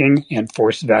masking and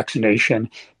forced vaccination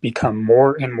become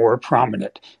more and more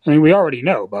prominent. I mean, we already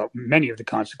know about many of the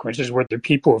consequences. Whether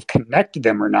people have connected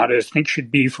them or not, I think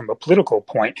should be, from a political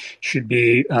point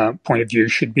of view,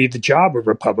 should be the job of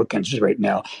Republicans right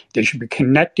now. They should be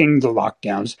connecting the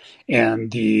lockdowns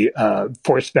and the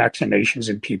forced vaccinations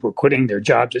and people quitting their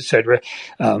jobs, et cetera,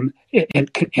 and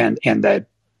that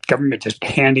government just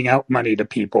handing out money to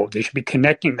people. They should be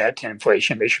connecting that to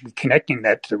inflation. They should be connecting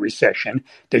that to the recession.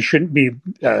 They shouldn't be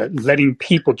letting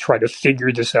people try to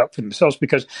figure this out for themselves,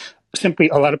 because simply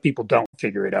a lot of people don't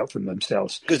figure it out for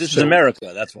themselves. Because this is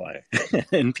America, that's why.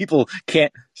 And people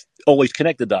can't always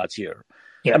connect the dots here.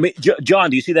 Yeah. I mean, John,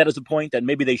 do you see that as a point that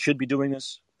maybe they should be doing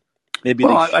this? Maybe.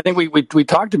 Well, I think we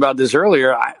talked about this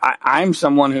earlier. I'm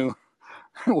someone who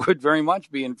would very much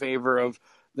be in favor of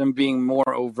them being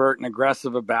more overt and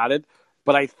aggressive about it.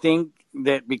 But I think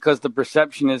that because the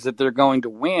perception is that they're going to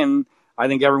win, I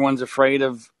think everyone's afraid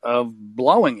of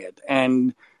blowing it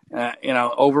and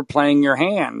overplaying your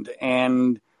hand.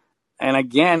 And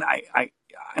again,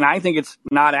 I think it's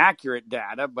not accurate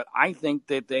data, but I think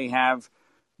that they have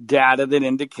data that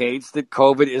indicates that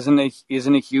COVID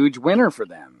isn't a huge winner for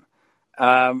them.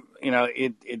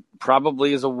 It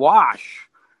probably is a wash.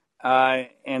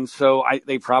 And so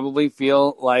they probably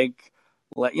feel like,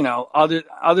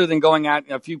 other than going at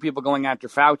a few people going after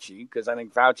Fauci, because I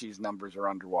think Fauci's numbers are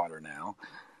underwater now.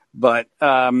 But,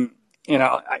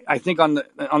 I think on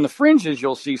the fringes,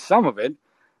 you'll see some of it.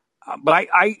 But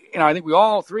I think we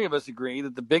all three of us agree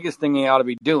that the biggest thing they ought to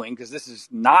be doing, because this is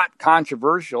not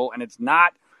controversial and it's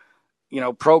not,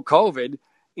 pro-COVID,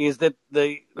 is that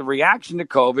the reaction to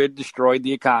COVID destroyed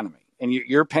the economy. And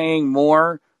you're paying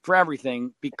more for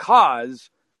everything because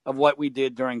of what we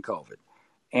did during COVID.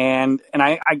 And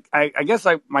I guess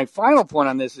my final point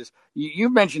on this is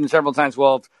you've mentioned several times,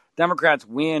 well, if Democrats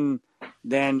win,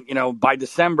 then, by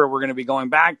December, we're going to be going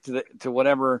back to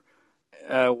whatever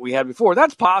we had before.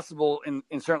 That's possible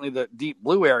in certainly the deep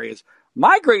blue areas.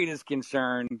 My greatest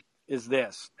concern is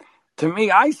this. To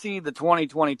me, I see the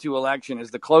 2022 election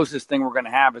as the closest thing we're going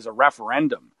to have as a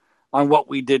referendum on what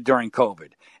we did during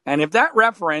COVID. And if that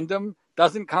referendum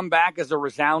doesn't come back as a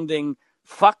resounding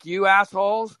fuck you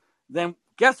assholes, then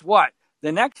guess what?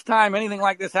 The next time anything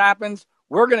like this happens,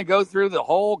 we're going to go through the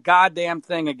whole goddamn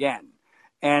thing again.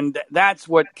 And that's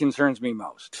what concerns me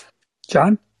most.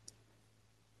 John?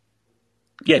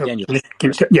 Yeah, Daniel.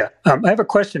 I have a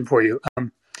question for you.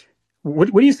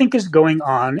 What do you think is going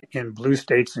on in blue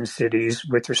states and cities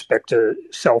with respect to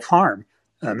self-harm?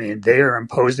 I mean, they are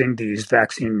imposing these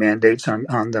vaccine mandates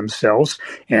on themselves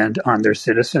and on their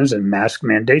citizens, and mask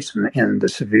mandates and the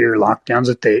severe lockdowns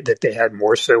that they had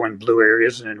more so in blue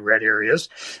areas and in red areas.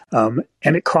 And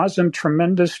it caused them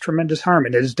tremendous harm,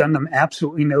 and it has done them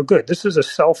absolutely no good. This is a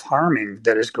self-harming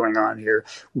that is going on here.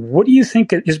 What do you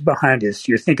think is behind this?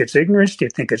 Do you think it's ignorance? Do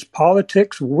you think it's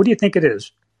politics? What do you think it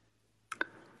is?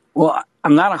 Well,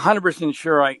 I'm not 100%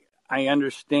 sure I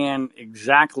understand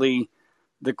exactly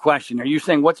the question. Are you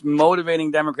saying what's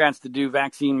motivating Democrats to do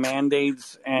vaccine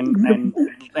mandates and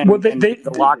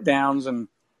the lockdowns and?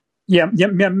 Yeah,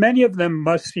 many of them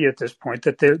must see at this point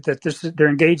that they're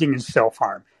engaging in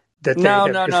self-harm.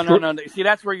 No. See,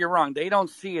 that's where you're wrong. They don't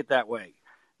see it that way.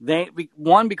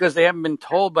 Because they haven't been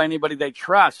told by anybody they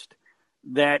trust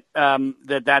that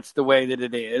that's the way that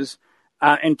it is,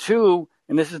 and two.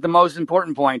 And this is the most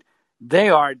important point, they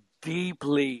are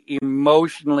deeply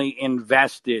emotionally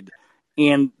invested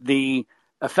in the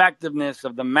effectiveness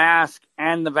of the mask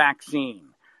and the vaccine.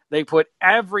 They put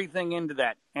everything into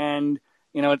that. And,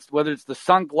 whether it's the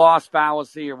sunk loss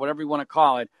fallacy or whatever you want to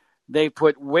call it, they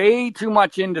put way too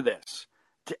much into this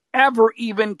to ever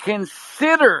even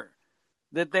consider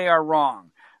that they are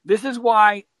wrong. This is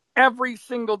why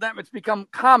it's become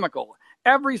comical.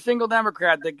 Every single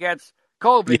Democrat that gets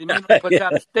COVID immediately puts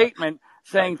out a statement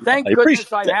saying, thank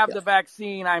goodness I have the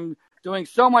vaccine. I'm doing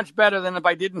so much better than if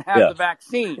I didn't have the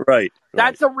vaccine. Right.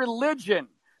 That's a religion.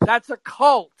 That's a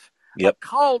cult. Yep. A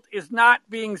cult is not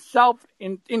being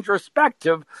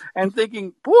introspective and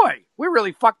thinking, boy, we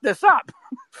really fucked this up.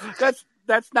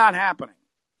 That's not happening.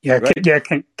 Yeah, right?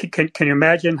 Can you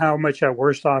imagine how much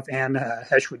worse off Anne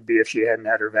Hesh would be if she hadn't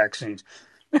had her vaccines?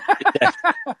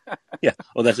 Yeah,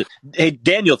 well, that's it. Hey,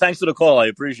 Daniel, thanks for the call. I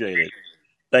appreciate it.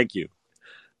 Thank you.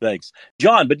 Thanks.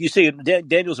 John, but you see,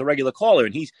 Daniel's a regular caller,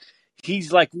 and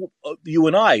he's like you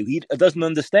and I. He doesn't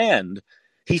understand.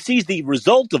 He sees the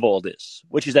result of all this,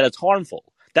 which is that it's harmful.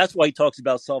 That's why he talks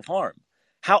about self-harm.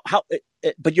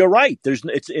 But you're right.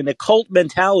 It's in a cult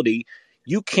mentality.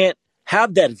 You can't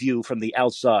have that view from the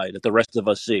outside that the rest of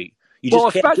us see.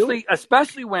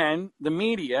 Especially when the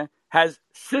media has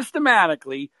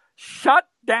systematically shut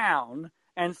down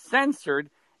and censored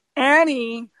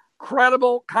any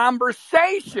credible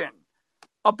conversation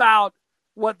about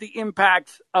what the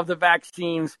impacts of the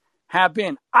vaccines have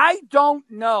been. I don't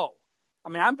know. I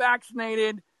mean, I'm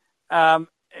vaccinated. I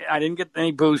didn't get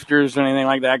any boosters or anything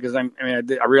like that because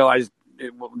I realized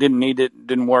it didn't need it,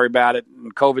 didn't worry about it.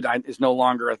 And COVID is no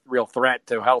longer a real threat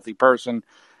to a healthy person.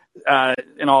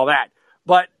 and all that.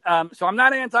 But so I'm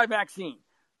not anti-vaccine,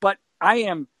 but I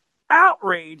am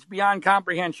outraged beyond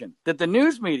comprehension that the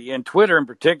news media, and Twitter in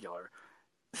particular,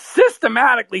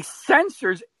 systematically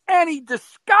censors any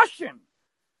discussion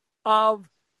of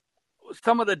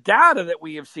some of the data that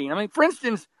we have seen. I mean, for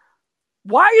instance,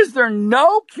 why is there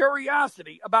no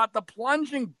curiosity about the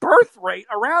plunging birth rate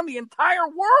around the entire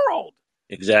world?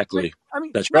 Exactly. I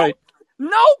mean, that's right.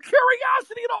 No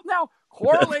curiosity at all. Now,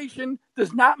 correlation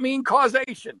does not mean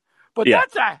causation, but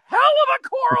that's a hell of a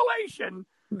correlation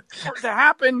to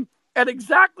happen at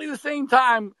exactly the same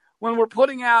time when we're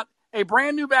putting out a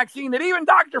brand new vaccine that even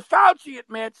Dr. Fauci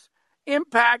admits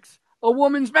impacts a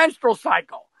woman's menstrual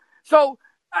cycle. So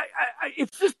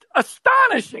it's just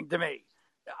astonishing to me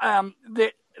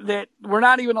that we're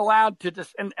not even allowed to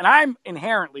just, and I'm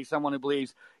inherently someone who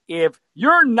believes if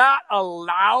you're not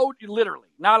allowed, literally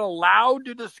not allowed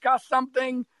to discuss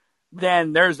something,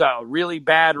 then there's a really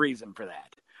bad reason for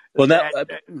that. Well, now,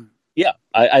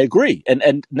 I agree.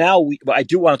 And now I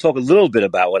do want to talk a little bit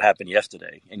about what happened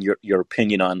yesterday and your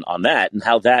opinion on that and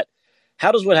how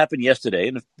does what happened yesterday,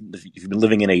 and if you've been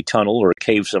living in a tunnel or a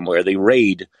cave somewhere, they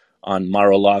raid on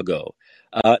Mar-a-Lago.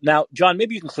 Now, John,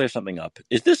 maybe you can clear something up.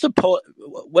 Is this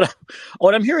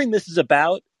what I'm hearing this is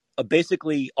about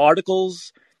basically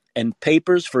articles and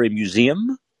papers for a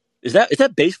museum? Is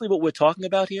that basically what we're talking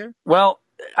about here? Well,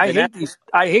 I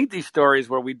hate these stories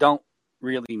where we don't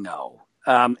really know.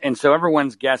 And so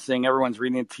everyone's guessing, everyone's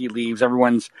reading the tea leaves,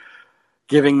 everyone's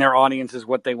giving their audiences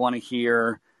what they want to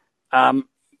hear. Dan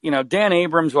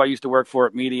Abrams, who I used to work for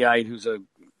at Mediaite, who's a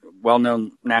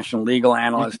well-known national legal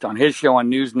analyst, on his show on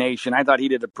News Nation, I thought he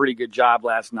did a pretty good job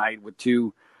last night with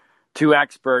two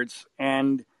experts.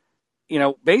 And,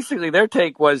 basically their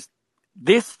take was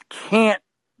this can't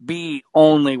be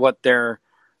only what they're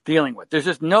dealing with. There's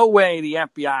just no way the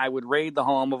FBI would raid the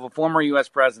home of a former U.S.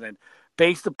 president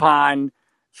based upon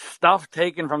stuff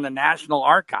taken from the National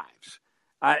Archives.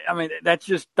 I mean, that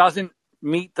just doesn't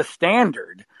meet the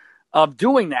standard of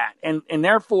doing that. And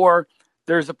therefore,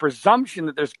 there's a presumption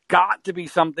that there's got to be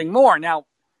something more. Now,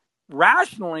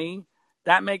 rationally,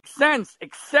 that makes sense,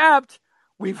 except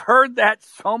we've heard that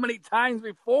so many times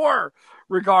before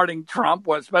regarding Trump,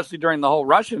 especially during the whole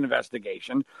Russian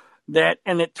investigation,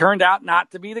 and it turned out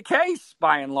not to be the case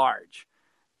by and large.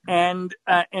 And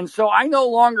so I no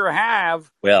longer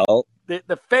have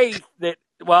the faith that,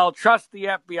 trust the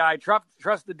FBI,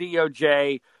 trust the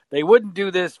DOJ. They wouldn't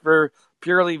do this for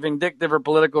purely vindictive or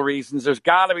political reasons. There's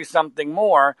got to be something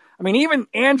more. I mean, even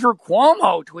Andrew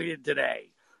Cuomo tweeted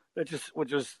today,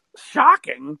 which was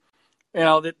shocking,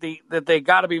 that they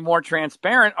got to be more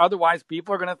transparent. Otherwise,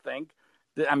 people are going to think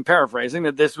that, I'm paraphrasing,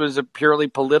 that this was a purely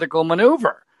political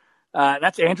maneuver.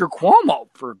 That's Andrew Cuomo,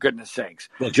 for goodness sakes.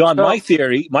 Well, John, my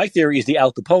theory is the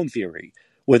Al Capone theory,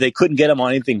 where they couldn't get him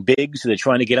on anything big, so they're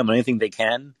trying to get him on anything they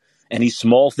can, any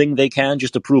small thing they can,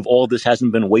 just to prove all this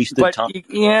hasn't been wasted time.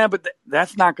 But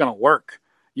that's not going to work.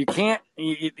 You can't,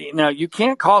 you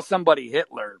can't call somebody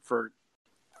Hitler for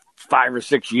 5 or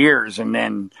 6 years and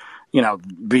then,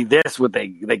 be this what they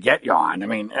get you on. I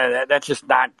mean, that's just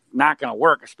not going to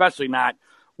work, especially not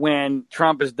when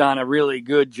Trump has done a really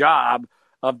good job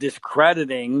of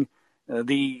discrediting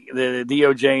the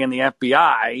DOJ and the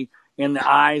FBI in the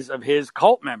eyes of his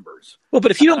cult members. Well,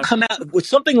 but if you don't come out with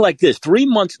something like this, 3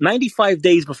 months, 95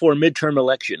 days before a midterm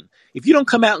election, if you don't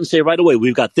come out and say right away,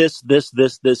 we've got this, and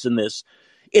this,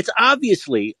 it's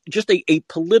obviously just a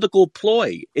political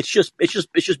ploy. It's just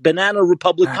banana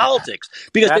republic politics,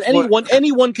 because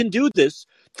anyone can do this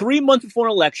 3 months before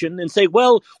an election and say,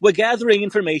 well, we're gathering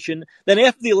information. Then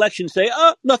after the election say,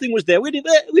 nothing was there. We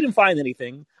didn't find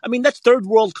anything. I mean, that's third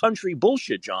world country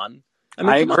bullshit, John.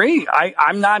 I agree.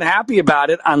 I'm not happy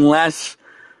about it unless,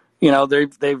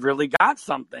 they've really got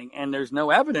something, and there's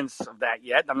no evidence of that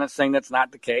yet. I'm not saying that's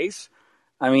not the case.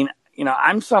 I mean,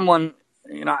 I'm someone,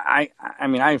 my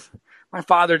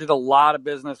father did a lot of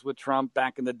business with Trump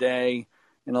back in the day,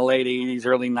 in the late 80s,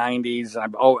 early 90s.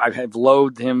 I've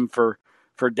loathed him for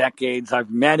decades.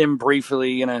 I've met him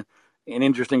briefly in an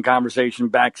interesting conversation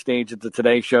backstage at the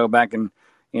Today Show back in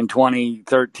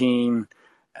 2013.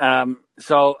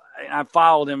 So I've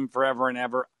followed him forever and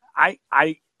ever. I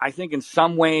think in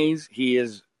some ways he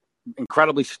is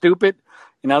incredibly stupid.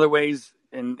 In other ways,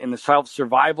 in the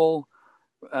self-survival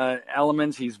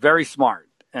elements, he's very smart.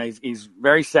 He's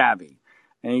very savvy,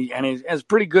 and he has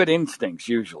pretty good instincts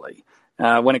usually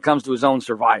when it comes to his own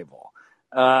survival.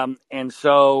 And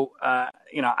so,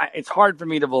 it's hard for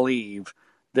me to believe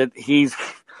that he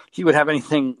would have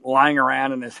anything lying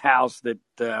around in his house that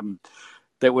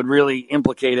would really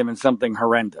implicate him in something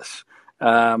horrendous.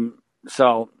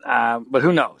 But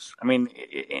who knows? I mean,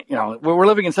 we're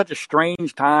living in such a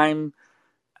strange time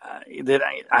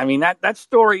that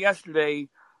story yesterday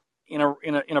in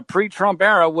a pre-Trump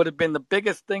era would have been the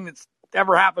biggest thing that's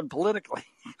ever happened politically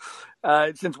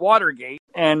since Watergate,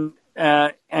 and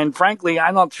frankly,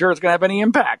 I'm not sure it's going to have any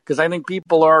impact because I think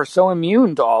people are so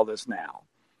immune to all this now.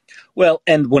 Well,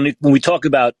 and when we talk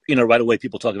about, right away,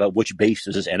 people talk about which base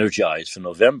does this energize for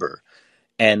November,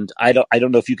 and I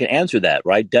don't know if you can answer that,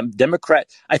 right? Democrat,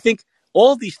 I think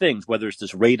all of these things, whether it's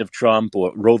this rate of Trump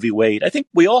or Roe v. Wade, I think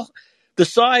the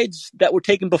sides that were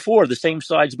taken before are the same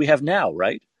sides we have now,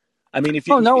 right? I mean,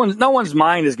 no one's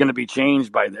mind is going to be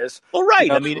changed by this. Well, right.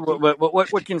 I mean,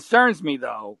 what concerns me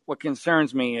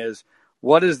is,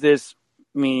 what does this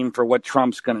mean for what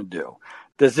Trump's going to do?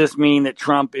 Does this mean that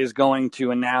Trump is going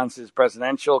to announce his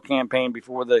presidential campaign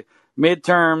before the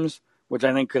midterms, which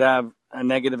I think could have a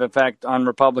negative effect on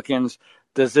Republicans?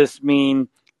 Does this mean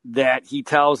that he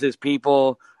tells his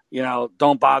people,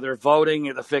 don't bother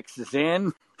voting, the fix is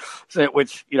in,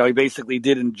 which, he basically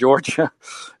did in Georgia?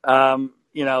 That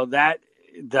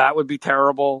would be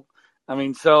terrible. I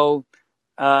mean,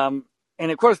 and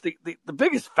of course, the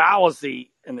biggest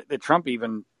fallacy, and that Trump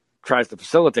even tries to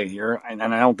facilitate here, and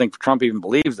I don't think Trump even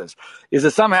believes this, is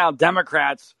that somehow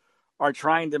Democrats are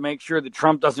trying to make sure that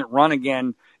Trump doesn't run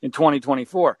again in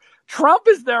 2024. Trump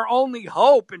is their only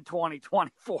hope in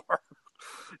 2024.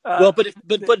 Well, but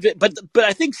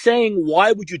I think saying,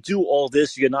 why would you do all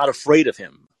this? You're not afraid of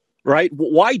him, right?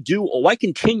 Why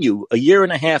continue a year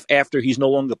and a half after he's no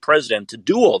longer president to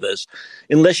do all this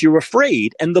unless you're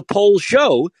afraid? And the polls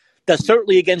show that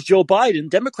certainly against Joe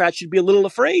Biden, Democrats should be a little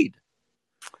afraid.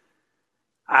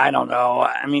 I don't know.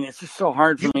 I mean, it's just so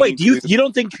hard for me. Wait, you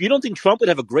don't think Trump would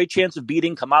have a great chance of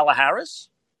beating Kamala Harris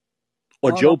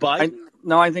or Joe Biden?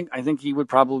 I think he would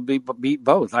probably beat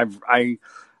both.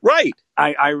 Right.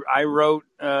 I wrote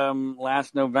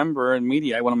last November in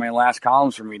Mediaite, one of my last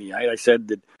columns for Mediaite. I said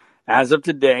that as of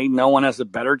today, no one has a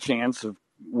better chance of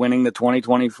winning the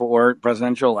 2024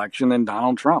 presidential election than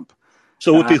Donald Trump.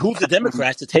 So it behooves the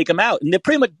Democrats to take him out. And they're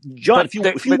pretty much, John, if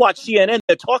you watch CNN,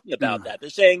 they're talking about that.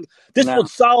 They're saying this will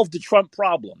solve the Trump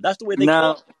problem. That's the way they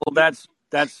call it.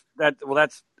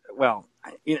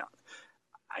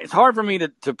 It's hard for me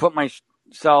to put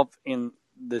myself in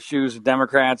the shoes of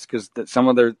Democrats because some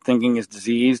of their thinking is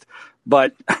diseased.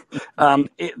 But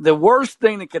the worst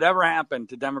thing that could ever happen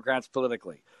to Democrats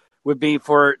politically would be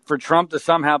for Trump to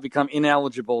somehow become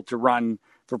ineligible to run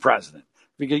for president.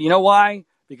 Because you know why?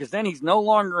 Because then he's no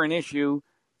longer an issue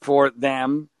for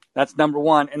them. That's number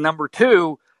one. And number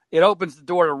two, it opens the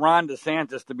door to Ron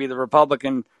DeSantis to be the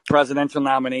Republican presidential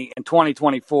nominee in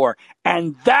 2024.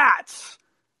 And that's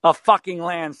a fucking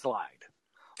landslide.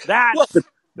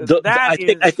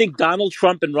 I think Donald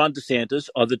Trump and Ron DeSantis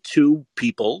are the two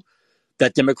people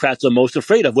that Democrats are most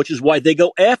afraid of, which is why they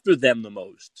go after them the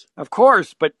most. Of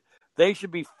course, but they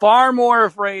should be far more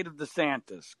afraid of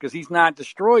DeSantis because he's not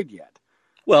destroyed yet.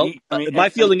 Well, my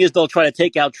feeling is they'll try to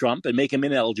take out Trump and make him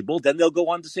ineligible. Then they'll go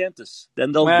on DeSantis.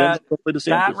 Then they'll play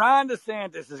DeSantis. Ron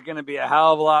DeSantis is going to be a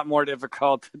hell of a lot more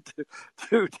difficult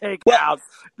to take out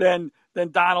than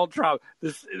Donald Trump. He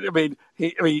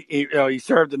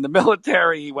served in the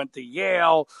military. He went to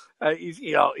Yale.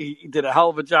 He did a hell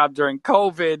of a job during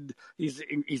COVID.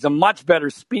 He's a much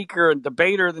better speaker and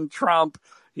debater than Trump.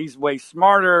 He's way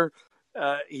smarter.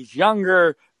 He's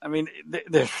younger. I mean,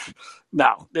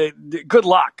 good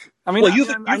luck. I mean, you've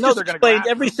explained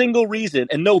every single reason,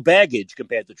 and no baggage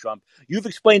compared to Trump. You've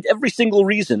explained every single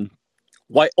reason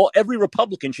why every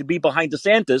Republican should be behind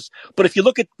DeSantis. But if you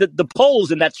look at the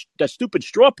polls in that stupid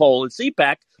straw poll at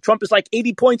CPAC, Trump is like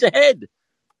 80 points ahead.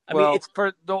 The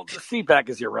CPAC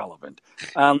is irrelevant.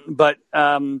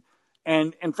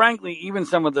 And frankly, even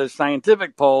some of the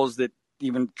scientific polls that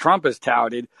even Trump has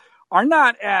touted are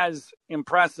not as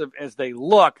impressive as they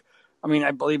look. I mean,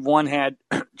 I believe one had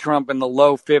Trump in the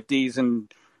low 50s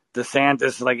and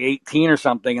DeSantis like 18 or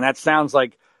something, and that sounds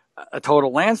like a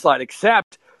total landslide,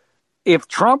 except if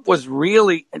Trump was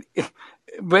really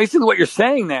 – basically what you're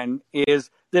saying then is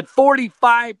that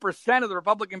 45% of the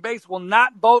Republican base will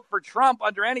not vote for Trump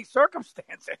under any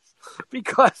circumstances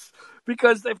because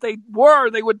if they were,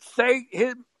 they would say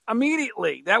him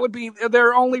immediately. That would be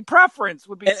their only preference.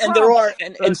 Would be and there are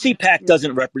and CPAC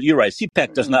doesn't represent. You're right.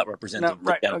 CPAC does not represent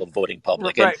the general voting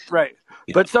public. Right.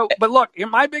 But look,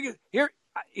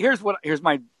 here's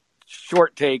my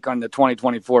short take on the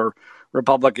 2024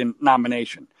 Republican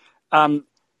nomination.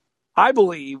 I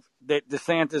believe that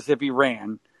DeSantis, if he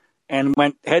ran and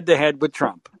went head to head with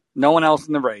Trump, no one else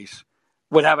in the race,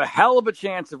 would have a hell of a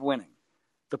chance of winning.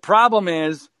 The problem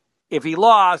is, if he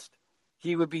lost,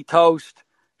 he would be toast.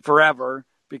 forever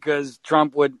because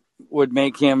Trump would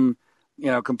make him,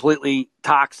 completely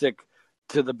toxic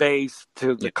to the base,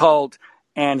 to the cult,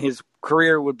 and his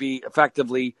career would be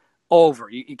effectively over.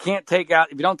 You can't if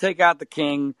you don't take out the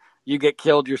king, you get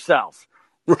killed yourself.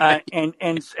 Right. And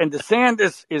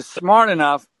DeSantis is smart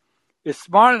enough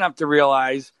to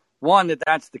realize, one, that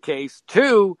that's the case.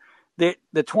 Two, that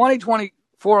the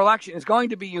 2024 election is going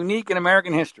to be unique in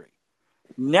American history.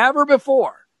 Never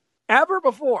before, ever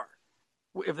before,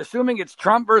 if assuming it's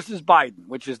Trump versus Biden,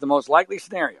 which is the most likely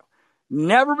scenario,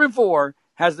 never before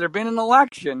has there been an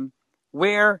election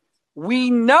where we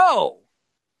know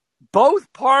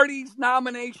both parties'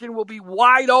 nomination will be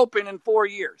wide open in 4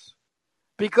 years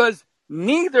because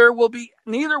neither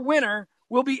winner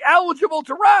will be eligible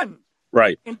to run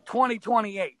right in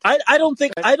 2028. I don't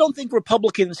think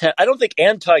Republicans I don't think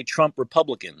anti-Trump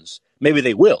Republicans, maybe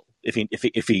they will if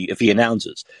he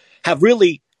announces, have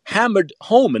really hammered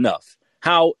home enough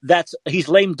how he's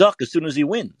lame duck as soon as he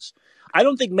wins. I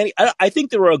don't think many. I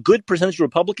think there are a good percentage of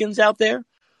Republicans out there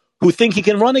who think he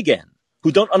can run again,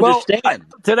 who don't understand.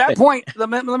 Well, to that point, let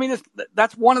me just.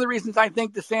 That's one of the reasons I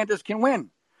think DeSantis can win.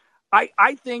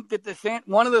 I think that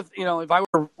one of the, if I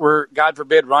were, God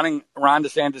forbid, running Ron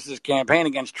DeSantis' campaign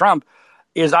against Trump,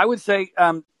 is I would say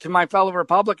to my fellow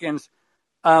Republicans,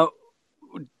 do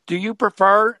you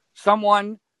prefer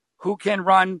someone who can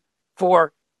run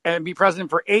for and be president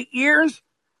for 8 years,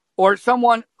 or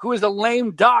someone who is a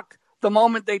lame duck the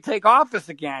moment they take office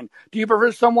again? Do you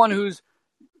prefer someone who's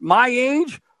my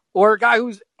age or a guy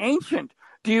who's ancient?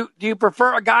 Do you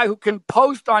prefer a guy who can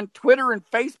post on Twitter and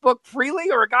Facebook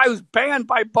freely, or a guy who's banned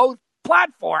by both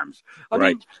platforms? I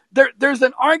mean, there's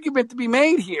an argument to be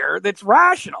made here that's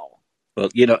rational. Well,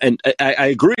 and I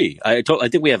agree. I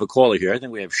think we have a caller here. I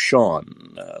think we have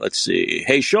Sean. Let's see.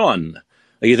 Hey, Sean,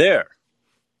 are you there?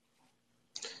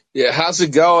 Yeah, how's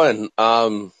it going?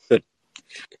 Good.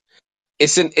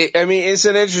 It's an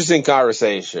interesting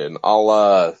conversation.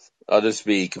 I'll just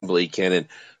be completely candid.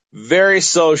 Very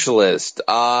socialist.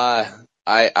 I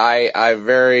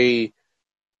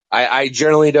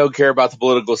generally don't care about the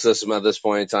political system at this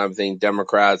point in time. I think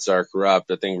Democrats are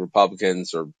corrupt. I think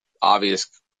Republicans are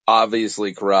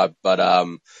obviously corrupt. But I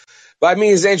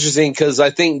mean, it's interesting because I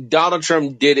think Donald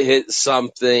Trump did hit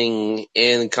something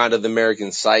in kind of the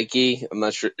American psyche. I'm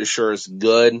not sure it's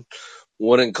good.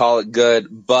 Wouldn't call it good,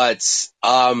 but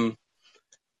I'm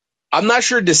not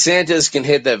sure DeSantis can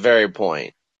hit that very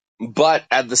point. But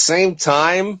at the same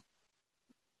time,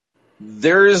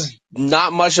 there's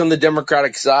not much on the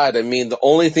Democratic side. I mean, the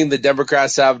only thing the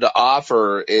Democrats have to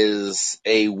offer is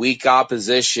a weak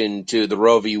opposition to the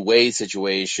Roe v. Wade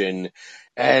situation.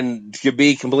 And to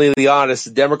be completely honest,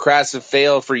 the Democrats have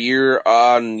failed for year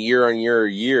on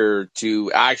year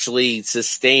to actually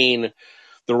sustain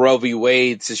the Roe v.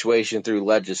 Wade situation through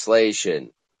legislation.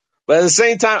 But at the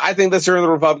same time, I think that's hurting the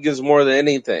Republicans more than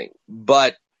anything.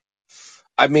 But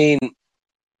I mean,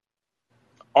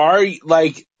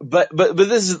 but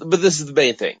this is the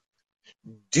main thing.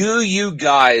 Do you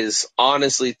guys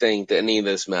honestly think that any of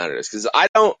this matters? Because I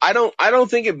don't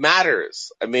think it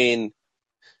matters. I mean,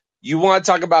 you want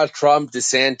to talk about Trump,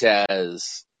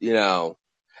 DeSantis,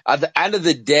 at the end of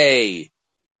the day,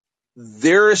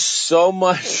 there is so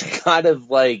much kind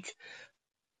of like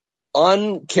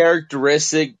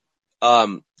uncharacteristic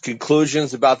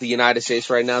conclusions about the United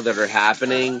States right now that are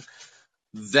happening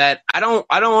that I don't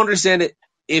understand it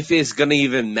if it's going to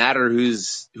even matter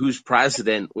who's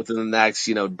president within the next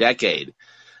decade.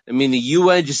 I mean, the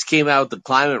UN just came out with the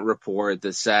climate report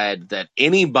that said that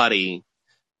anybody,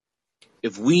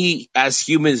 if we as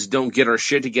humans don't get our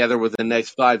shit together within the next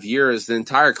 5 years, the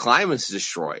entire climate's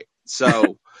destroyed.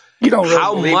 So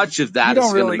how much of that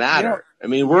is going to matter? I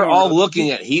mean, we're all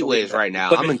looking at heat waves right now.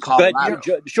 I'm in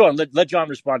Colorado. Sean, let John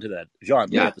respond to that. John,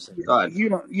 yeah, go ahead. You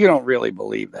don't really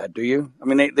believe that, do you? I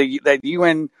mean, the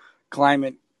UN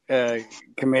climate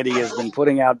committee has been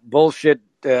putting out bullshit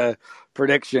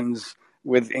predictions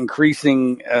with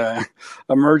increasing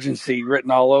emergency written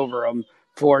all over them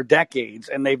for decades,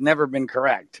 and they've never been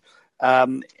correct.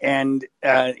 The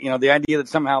idea that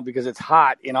somehow because it's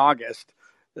hot in August,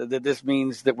 that this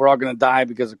means that we're all going to die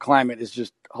because of climate is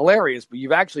just hilarious. But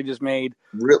you've actually just made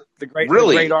the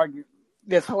great argument.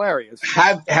 It's hilarious.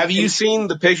 Have you seen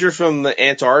the pictures from the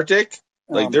Antarctic?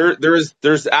 Like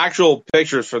there's actual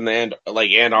pictures from the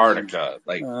Antarctica.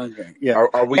 Like, okay, yeah.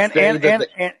 Are we saying that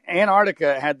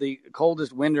Antarctica had the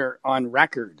coldest winter on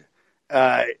record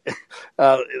in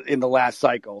the last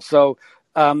cycle? So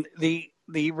the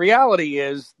reality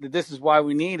is that this is why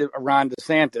we need a Ron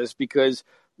DeSantis, because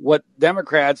what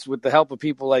Democrats, with the help of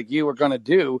people like you, are going to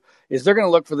do is they're going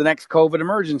to look for the next COVID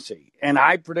emergency. And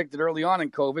I predicted early on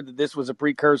in COVID that this was a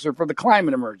precursor for the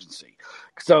climate emergency.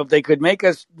 So if they could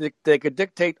they could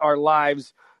dictate our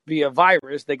lives via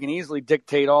virus, they can easily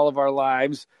dictate all of our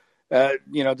lives,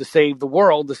 to save the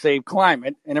world, to save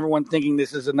climate, and everyone thinking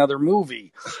this is another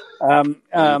movie. It's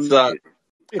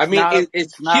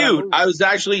cute. I was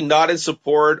actually not in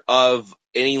support of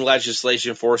any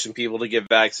legislation forcing people to get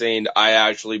vaccinated. I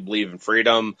actually believe in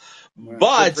freedom. Well,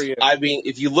 but,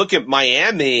 if you look at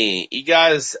Miami, you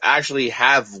guys actually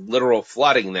have literal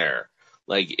flooding there.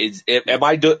 Like, am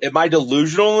I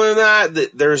delusional in that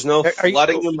there's no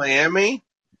flooding in Miami?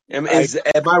 Am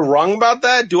I wrong about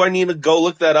that? Do I need to go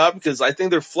look that up? Because I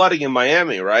think they're flooding in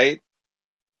Miami, right?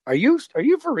 Are you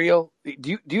for real?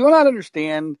 Do you not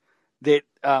understand that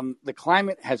the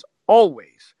climate has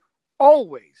always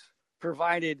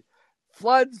provided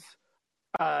floods,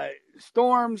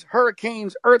 storms,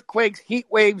 hurricanes, earthquakes, heat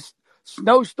waves,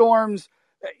 snowstorms?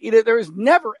 There is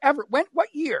never, ever. What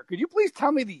year? Could you please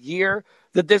tell me the year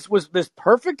that this was this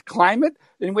perfect climate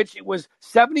in which it was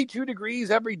 72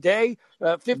 degrees every day,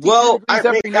 52 degrees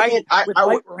every night with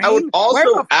light rain? I would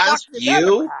also ask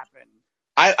you.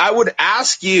 I would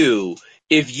ask you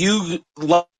if you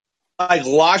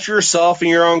locked yourself in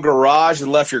your own garage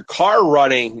and left your car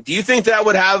running. Do you think that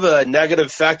would have a negative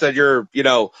effect on your,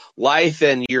 life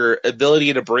and your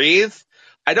ability to breathe?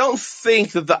 I don't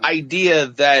think that the idea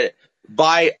that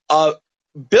by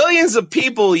billions of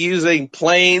people using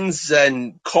planes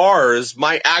and cars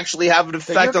might actually have an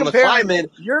effect on the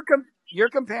climate. You're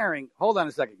comparing. Hold on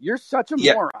a second. You're such a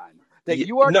moron. That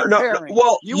you are comparing.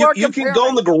 Well, you can go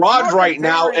in the garage right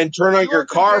now and turn on your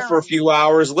car for a few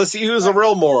hours. Let's see who's a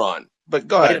real moron. But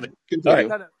go ahead. Continue.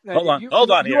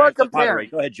 Hold on. You are comparing.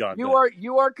 Go ahead, John.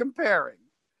 You are comparing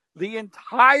the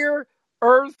entire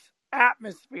Earth's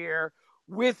atmosphere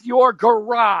with your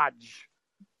garage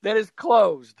that is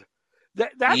closed.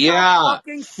 That's how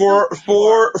fucking for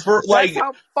like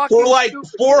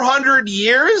 400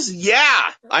 years.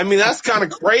 Yeah, I mean that's kind of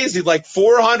crazy. Like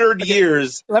 400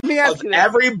 years. Let me ask you this.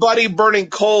 Everybody burning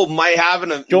coal might have a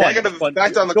negative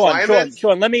effect on the climate.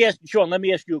 Sean, let me ask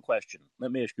you a question.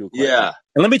 Yeah,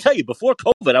 and let me tell you, before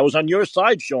COVID, I was on your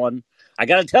side, Sean. I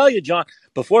got to tell you, John,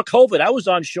 before COVID, I was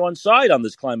on Sean's side on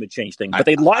this climate change thing, but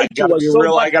they lied to us so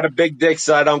much. I got a big dick,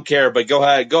 so I don't care. But go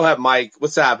ahead, Mike.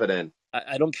 What's happening?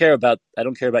 I don't care about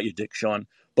your dick, Sean.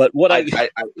 But what I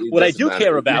do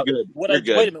care about,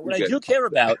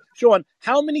 Sean,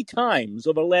 how many times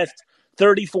over the last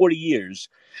 30, 40 years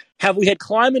have we had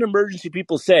climate emergency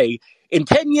people say, in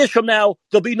 10 years from now,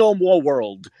 there'll be no more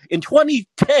world. In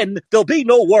 2010, there'll be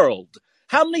no world.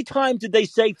 How many times did they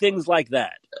say things like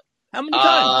that? How many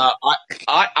times?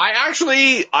 I'm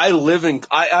actually a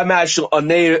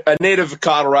native of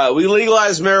Colorado. We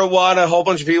legalized marijuana. A whole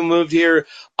bunch of people moved here.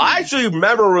 I actually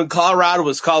remember when Colorado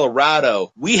was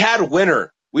Colorado. We had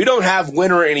winter. We don't have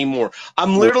winter anymore.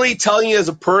 I'm literally telling you as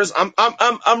a person. I'm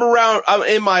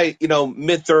in my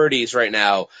mid 30s right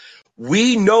now.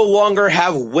 We no longer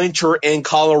have winter in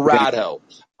Colorado.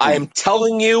 I am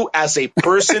telling you as a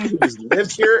person who's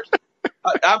lived here.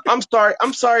 I'm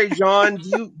sorry, John.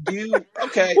 Do you?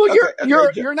 Okay. Well,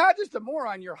 you're not just a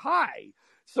moron. You're high.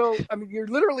 So I mean, you're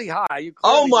literally high.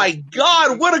 Oh my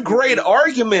God! What a great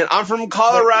argument. I'm from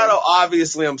Colorado.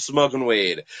 Obviously, I'm smoking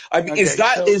weed. I mean, is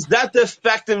that the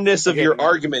effectiveness of your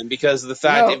argument? Because of the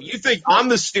fact if you think I'm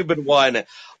the stupid one,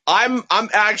 I'm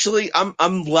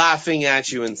laughing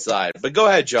at you inside. But go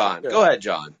ahead, John.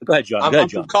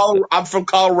 I'm from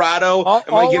Colorado.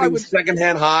 Am I getting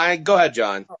secondhand high? Go ahead,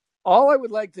 John. All I would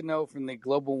like to know from the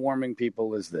global warming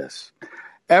people is this.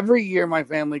 Every year my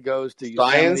family goes to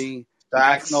Yosemite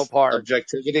National Park.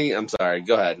 Objectivity? I'm sorry.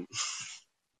 Go ahead.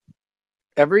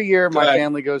 Every year my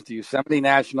family goes to Yosemite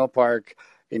National Park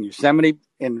in Yosemite,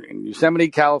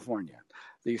 California.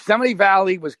 The Yosemite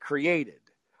Valley was created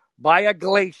by a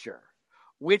glacier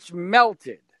which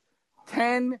melted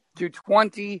 10 to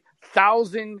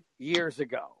 20,000 years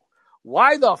ago.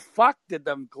 Why the fuck did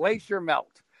the glacier melt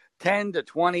 10 to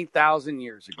 20,000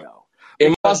 years ago?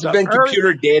 It must have been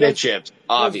computer data chips,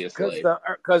 obviously.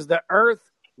 Because the Earth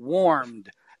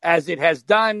warmed, as it has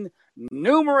done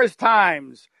numerous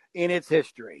times in its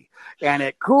history. And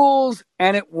it cools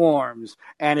and it warms.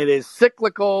 And it is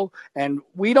cyclical. And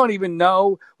we don't even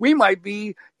know. We might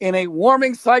be in a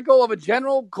warming cycle of a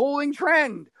general cooling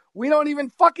trend. We don't even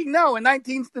fucking know. In the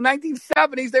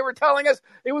 1970s, they were telling us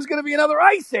it was going to be another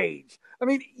ice age. I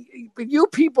mean, you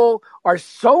people are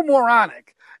so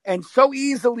moronic and so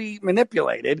easily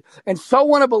manipulated and so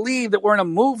want to believe that we're in a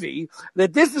movie,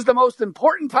 that this is the most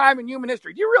important time in human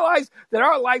history. Do you realize that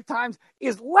our lifetimes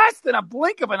is less than a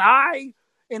blink of an eye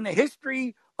in the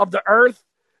history of the earth?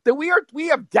 That we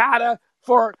have data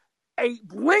for a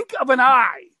blink of an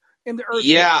eye in the earth.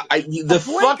 Yeah, the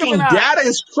fucking data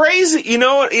is crazy.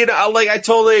 Like I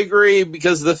totally agree,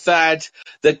 because of the fact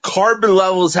that carbon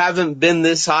levels haven't been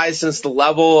this high since the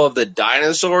level of the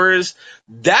dinosaurs.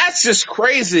 That's just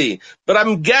crazy. But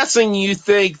I'm guessing you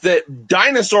think that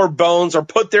dinosaur bones are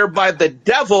put there by the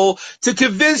devil to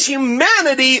convince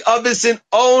humanity of its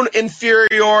own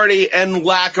inferiority and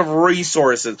lack of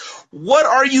resources. What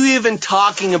are you even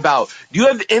talking about? Do you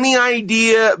have any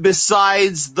idea,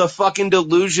 besides the fucking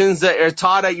delusions that are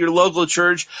taught at your local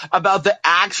church, about the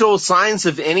actual science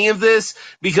of any of this?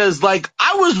 Because, I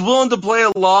was willing to play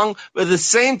along, but at the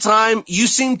same time, you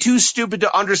seem too stupid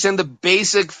to understand the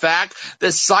basic fact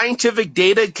that scientific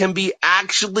data can be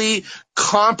actually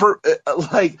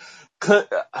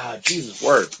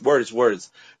words.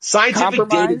 Scientific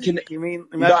data can. You mean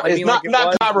It's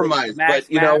not compromised,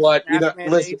 but you know what?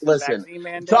 Listen.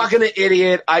 Talking to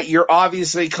idiot, you're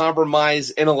obviously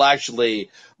compromised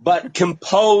intellectually, but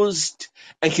composed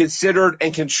and considered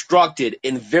and constructed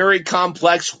in very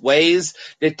complex ways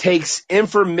that takes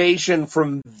information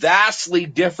from vastly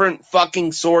different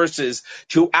fucking sources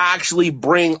to actually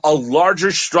bring a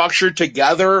larger structure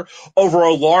together over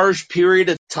a large period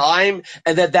of time,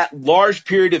 and that large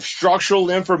period of structural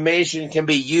information can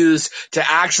be used to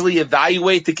actually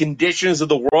evaluate the conditions of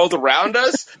the world around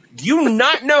us. Do you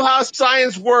not know how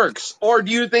science works? Or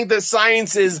do you think that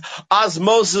science is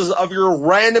osmosis of your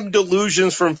random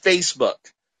delusions from Facebook?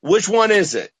 Which one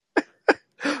is it?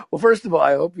 Well, first of all,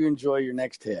 I hope you enjoy your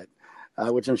next hit,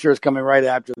 which I'm sure is coming right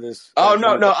after this. Oh,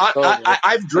 no.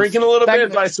 I'm drinking a little bit,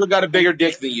 but I still got a bigger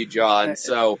dick than you, John.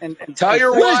 So tell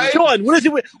your wife. Sean,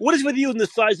 what is with you and the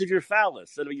size of your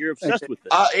phallus? You're obsessed with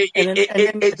this.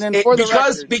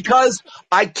 Because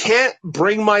I can't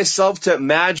bring myself to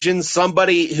imagine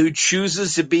somebody who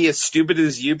chooses to be as stupid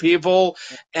as you people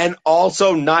and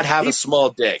also not have a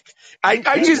small dick.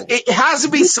 It has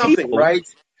to be something, right?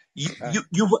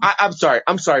 I'm sorry,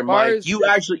 Mike.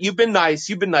 You've been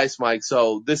nice, Mike.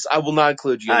 So I will not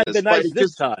include you in this. I've been nice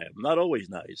this time. Not always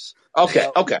nice. Okay.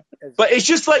 But it's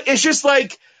just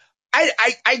like,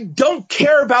 I don't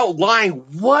care about lying.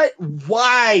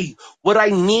 Why would I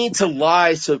need to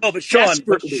lie? But Sean,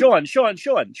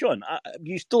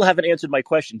 you still haven't answered my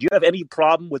question. Do you have any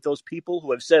problem with those people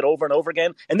who have said over and over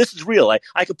again, and this is real,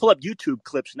 I could pull up YouTube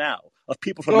clips now of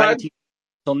people from 19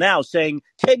 till now saying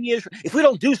 10 years, if we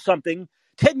don't do something,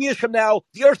 10 years from now,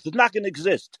 the earth is not going to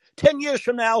exist. 10 years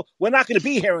from now, we're not going to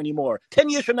be here anymore. 10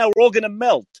 years from now, we're all going to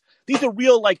melt. These are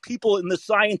real, people in the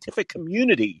scientific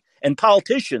community and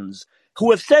politicians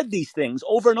who have said these things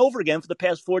over and over again for the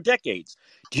past 4 decades.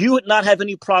 Do you not have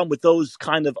any problem with those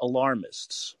kind of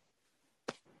alarmists?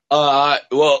 Hurting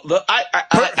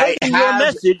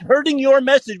your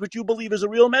message, which you believe is a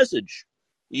real message.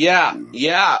 Yeah.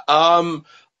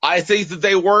 I think that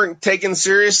they weren't taken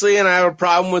seriously, and I have a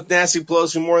problem with Nancy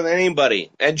Pelosi more than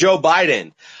anybody, and Joe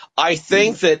Biden. I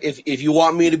think that if you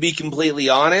want me to be completely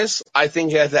honest, I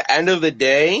think at the end of the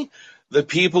day, the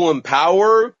people in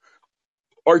power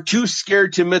are too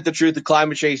scared to admit the truth of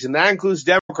climate change, and that includes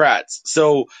Democrats.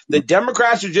 So the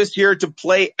Democrats are just here to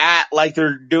play like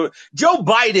they're doing. Joe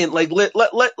Biden,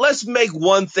 let's make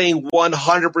one thing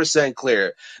 100%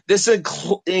 clear. This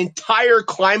entire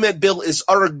climate bill is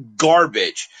utter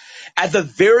garbage. At the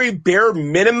very bare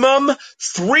minimum,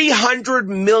 300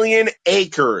 million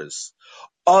acres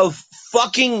of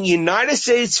fucking United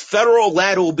States federal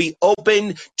land will be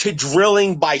open to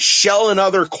drilling by Shell and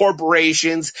other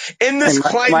corporations in this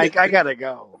climate. Mike, I gotta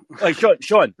go.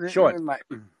 Sean,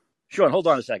 hold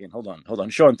on a second. Hold on.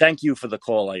 Sean, thank you for the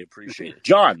call. I appreciate it.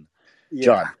 John.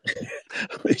 What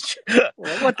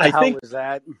the hell was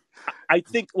that? I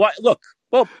think,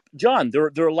 John,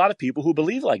 there are a lot of people who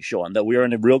believe like Sean that we are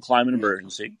in a real climate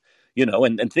emergency,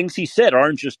 and things he said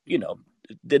aren't just,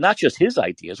 they're not just his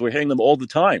ideas. We're hearing them all the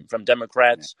time from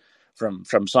Democrats, from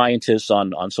scientists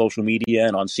on social media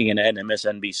and on CNN,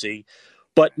 MSNBC.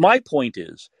 But my point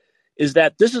is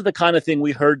that this is the kind of thing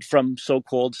we heard from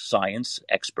so-called science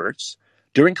experts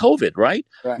during COVID, right?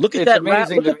 Look at that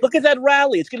look at that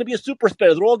rally. It's going to be a super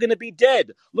spreader. They're all going to be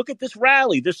dead. Look at this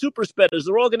rally. The super spreaders.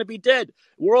 They're all going to be dead.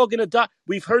 We're all going to die.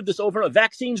 We've heard this over and over.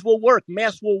 Vaccines will work.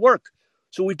 Masks will work.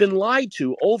 So we've been lied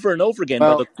to over and over again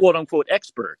by the quote-unquote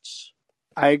experts.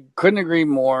 I couldn't agree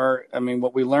more. I mean,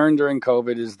 what we learned during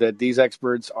COVID is that these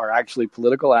experts are actually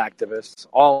political activists.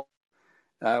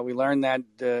 We learned that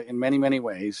in many, many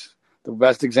ways. The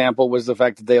best example was the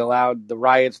fact that they allowed the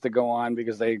riots to go on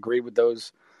because they agreed with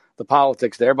the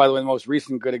politics there. By the way, the most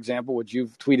recent good example, which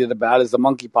you've tweeted about, is the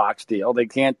monkeypox deal. They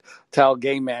can't tell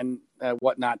gay men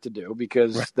what not to do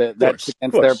because that's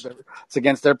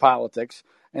against their politics.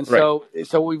 And so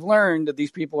we've learned that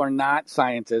these people are not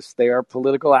scientists; they are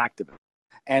political activists.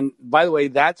 And by the way,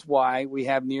 that's why we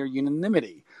have near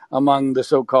unanimity among the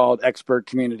so-called expert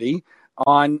community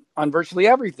on virtually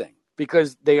everything,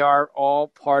 because they are all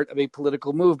part of a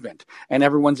political movement, and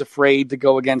everyone's afraid to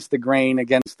go against the grain,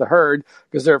 against the herd,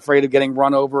 because they're afraid of getting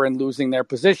run over and losing their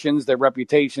positions, their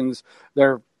reputations,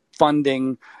 their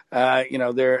funding,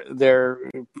 their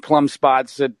plum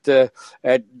spots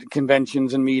at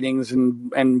conventions and meetings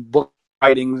and book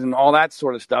writings and all that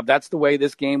sort of stuff. That's the way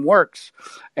this game works.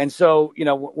 And so,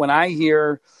 when I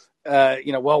hear,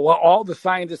 all the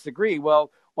scientists agree.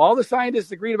 Well, all the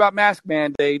scientists agreed about mask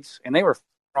mandates, and they were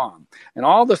wrong. And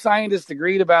all the scientists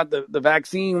agreed about the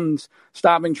vaccines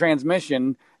stopping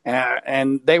transmission,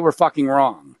 and they were fucking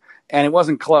wrong. And it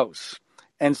wasn't close.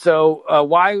 And so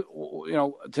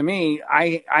to me,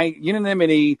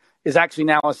 unanimity is actually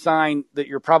now a sign that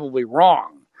you're probably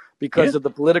wrong because of the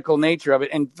political nature of it.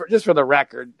 And just for the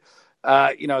record,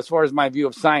 as far as my view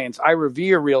of science, I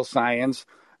revere real science.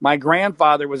 My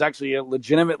grandfather was actually a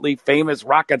legitimately famous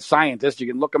rocket scientist. You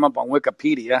can look him up on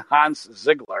Wikipedia, Hans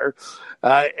Ziegler.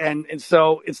 And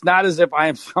so it's not as if I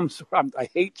am I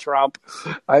hate Trump.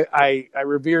 I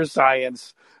revere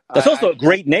science. That's also a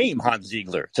great name, Hans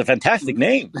Ziegler. It's a fantastic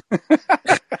name. But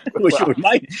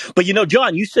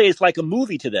John, you say it's like a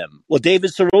movie to them. Well,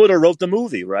 David Sirota wrote the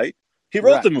movie, right? He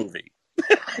wrote the movie.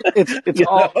 It's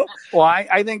all. Well,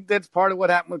 I think that's part of what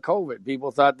happened with COVID.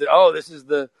 People thought that, this is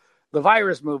the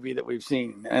virus movie that we've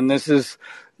seen, and this is,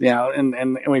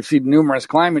 and we've seen numerous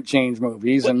climate change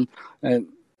movies, and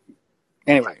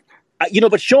anyway,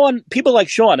 but Sean, people like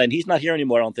Sean, and he's not here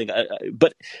anymore, I don't think.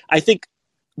 But I think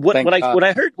what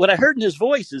I heard in his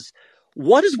voice is,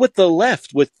 what is with the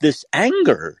left with this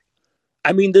anger?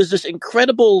 I mean, there's this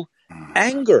incredible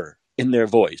anger in their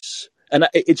voice, and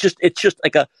it's just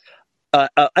like I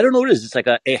don't know what it is. It's like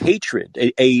a hatred,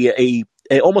 a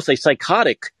almost a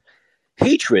psychotic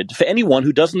hatred for anyone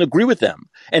who doesn't agree with them.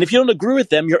 And if you don't agree with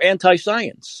them, you're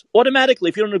anti-science. Automatically,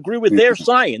 if you don't agree with their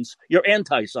science, you're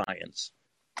anti-science.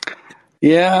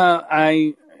 Yeah,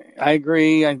 I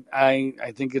agree. I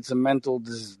think it's a mental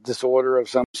disorder of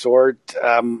some sort,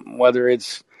 whether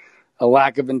it's a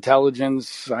lack of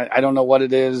intelligence. I don't know what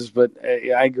it is, but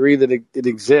I agree that it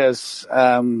exists.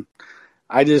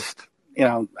 I just,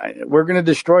 we're going to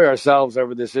destroy ourselves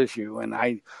over this issue. And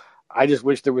I just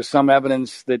wish there was some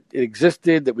evidence that it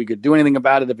existed, that we could do anything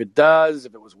about it if it does,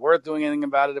 if it was worth doing anything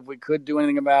about it, if we could do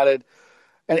anything about it.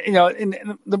 And,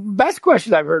 and the best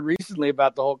question I've heard recently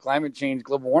about the whole climate change,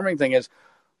 global warming thing is,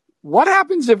 what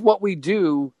happens if what we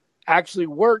do actually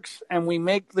works and we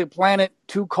make the planet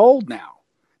too cold now?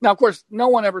 Now, of course, no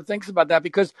one ever thinks about that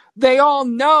because they all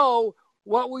know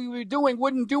what we were doing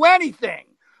wouldn't do anything.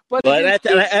 But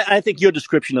I think your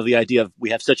description of the idea of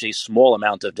we have such a small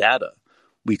amount of data,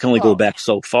 we can only go back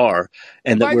so far.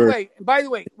 And by the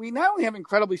way, we not only have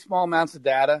incredibly small amounts of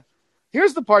data.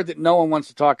 Here's the part that no one wants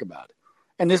to talk about.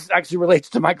 And this actually relates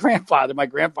to my grandfather. My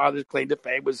grandfather's claim to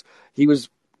fame was he was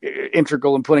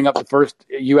integral in putting up the first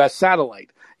U.S.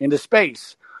 satellite into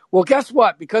space. Well, guess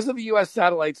what? Because of the U.S.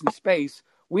 satellites in space,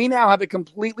 we now have a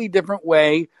completely different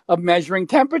way of measuring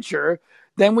temperature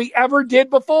than we ever did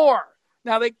before.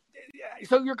 Now,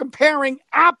 so you're comparing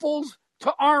apples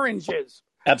to oranges.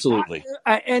 Absolutely.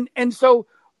 And so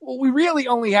we really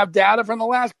only have data from the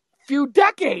last few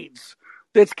decades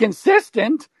that's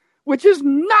consistent, which is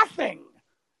nothing.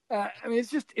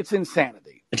 It's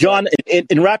insanity. John,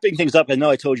 in wrapping things up, I know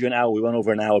I told you an hour, we went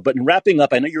over an hour, but in wrapping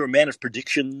up, I know you're a man of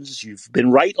predictions. You've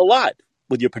been right a lot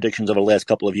with your predictions over the last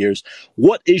couple of years.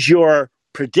 What is your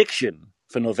prediction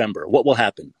for November? What will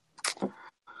happen?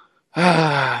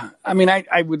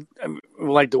 I would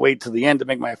like to wait till the end to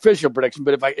make my official prediction,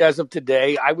 but as of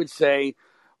today, I would say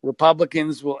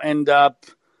Republicans will end up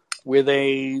with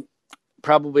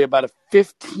probably about a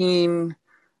 15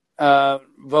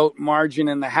 vote margin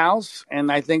in the House,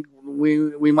 and I think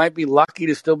we might be lucky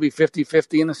to still be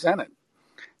 50-50 in the Senate.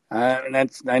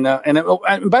 And by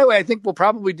the way, I think we'll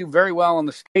probably do very well on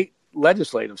the state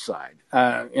legislative side.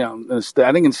 I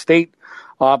think in state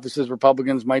offices,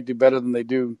 Republicans might do better than they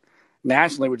do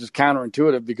nationally, which is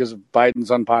counterintuitive because of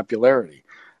Biden's unpopularity.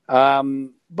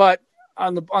 But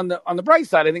on the bright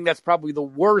side, I think that's probably the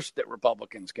worst that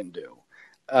Republicans can do,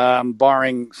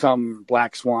 barring some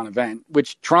black swan event,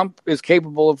 which Trump is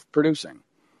capable of producing.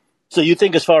 So you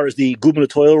think as far as the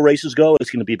gubernatorial races go, it's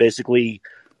going to be basically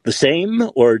the same,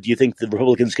 or do you think the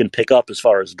Republicans can pick up as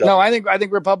far as No, government? I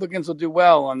think Republicans will do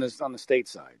well on the state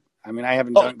side. I mean, I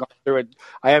haven't gone through it.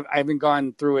 I haven't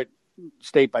gone through it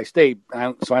state by state,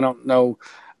 so I don't know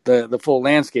the full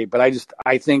landscape. But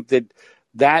I think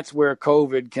that's where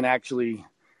COVID can actually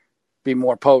be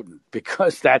more potent,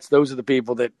 because those are the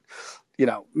people that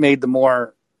made the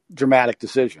more dramatic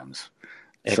decisions.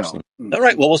 Excellent. So, all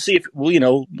right. Well, we'll see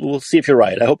if you're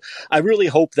right. I really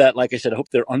hope that, like I said, I hope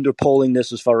they're underpolling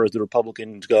this as far as the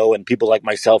Republicans go, and people like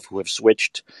myself who have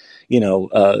switched.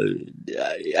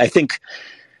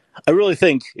 I really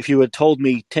think if you had told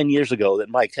me 10 years ago that,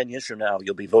 Mike, 10 years from now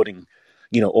you'll be voting,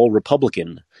 all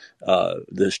Republican,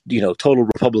 total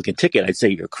Republican ticket, I'd say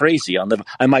you're crazy.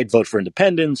 I might vote for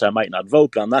independents. I might not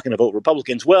vote, but I'm not going to vote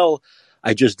Republicans. Well,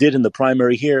 I just did in the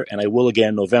primary here, and I will again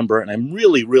in November. And I'm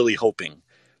really, really hoping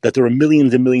that there are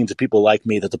millions and millions of people like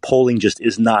me that the polling just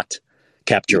is not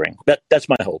capturing. That's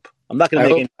my hope. I'm not going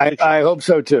to make any. I hope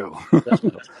so too.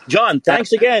 John,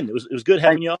 thanks again. It was good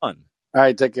having you on. All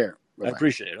right, take care. Bye-bye. I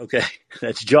appreciate it. Okay,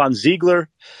 that's John Ziegler.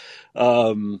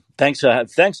 Thanks,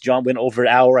 John. Went over an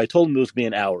hour. I told him it was going to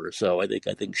be an hour, so I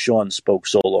think Sean spoke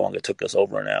so long it took us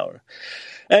over an hour.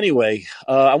 Anyway,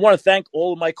 I want to thank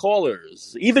all of my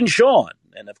callers, even Sean,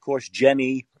 and of course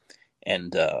Jenny,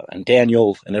 and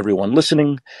Daniel, and everyone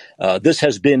listening. This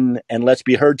has been And Let's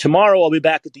Be Heard. Tomorrow I'll be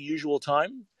back at the usual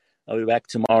time. I'll be back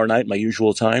tomorrow night, my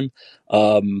usual time.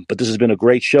 But this has been a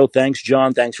great show. Thanks,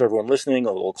 John. Thanks for everyone listening,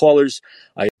 all callers.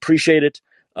 I appreciate it.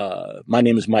 My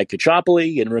name is Mike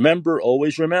Caccioppoli, and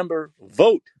always remember,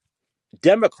 vote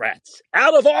Democrats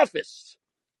out of office.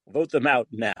 Vote them out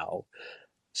now.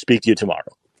 Speak to you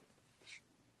tomorrow.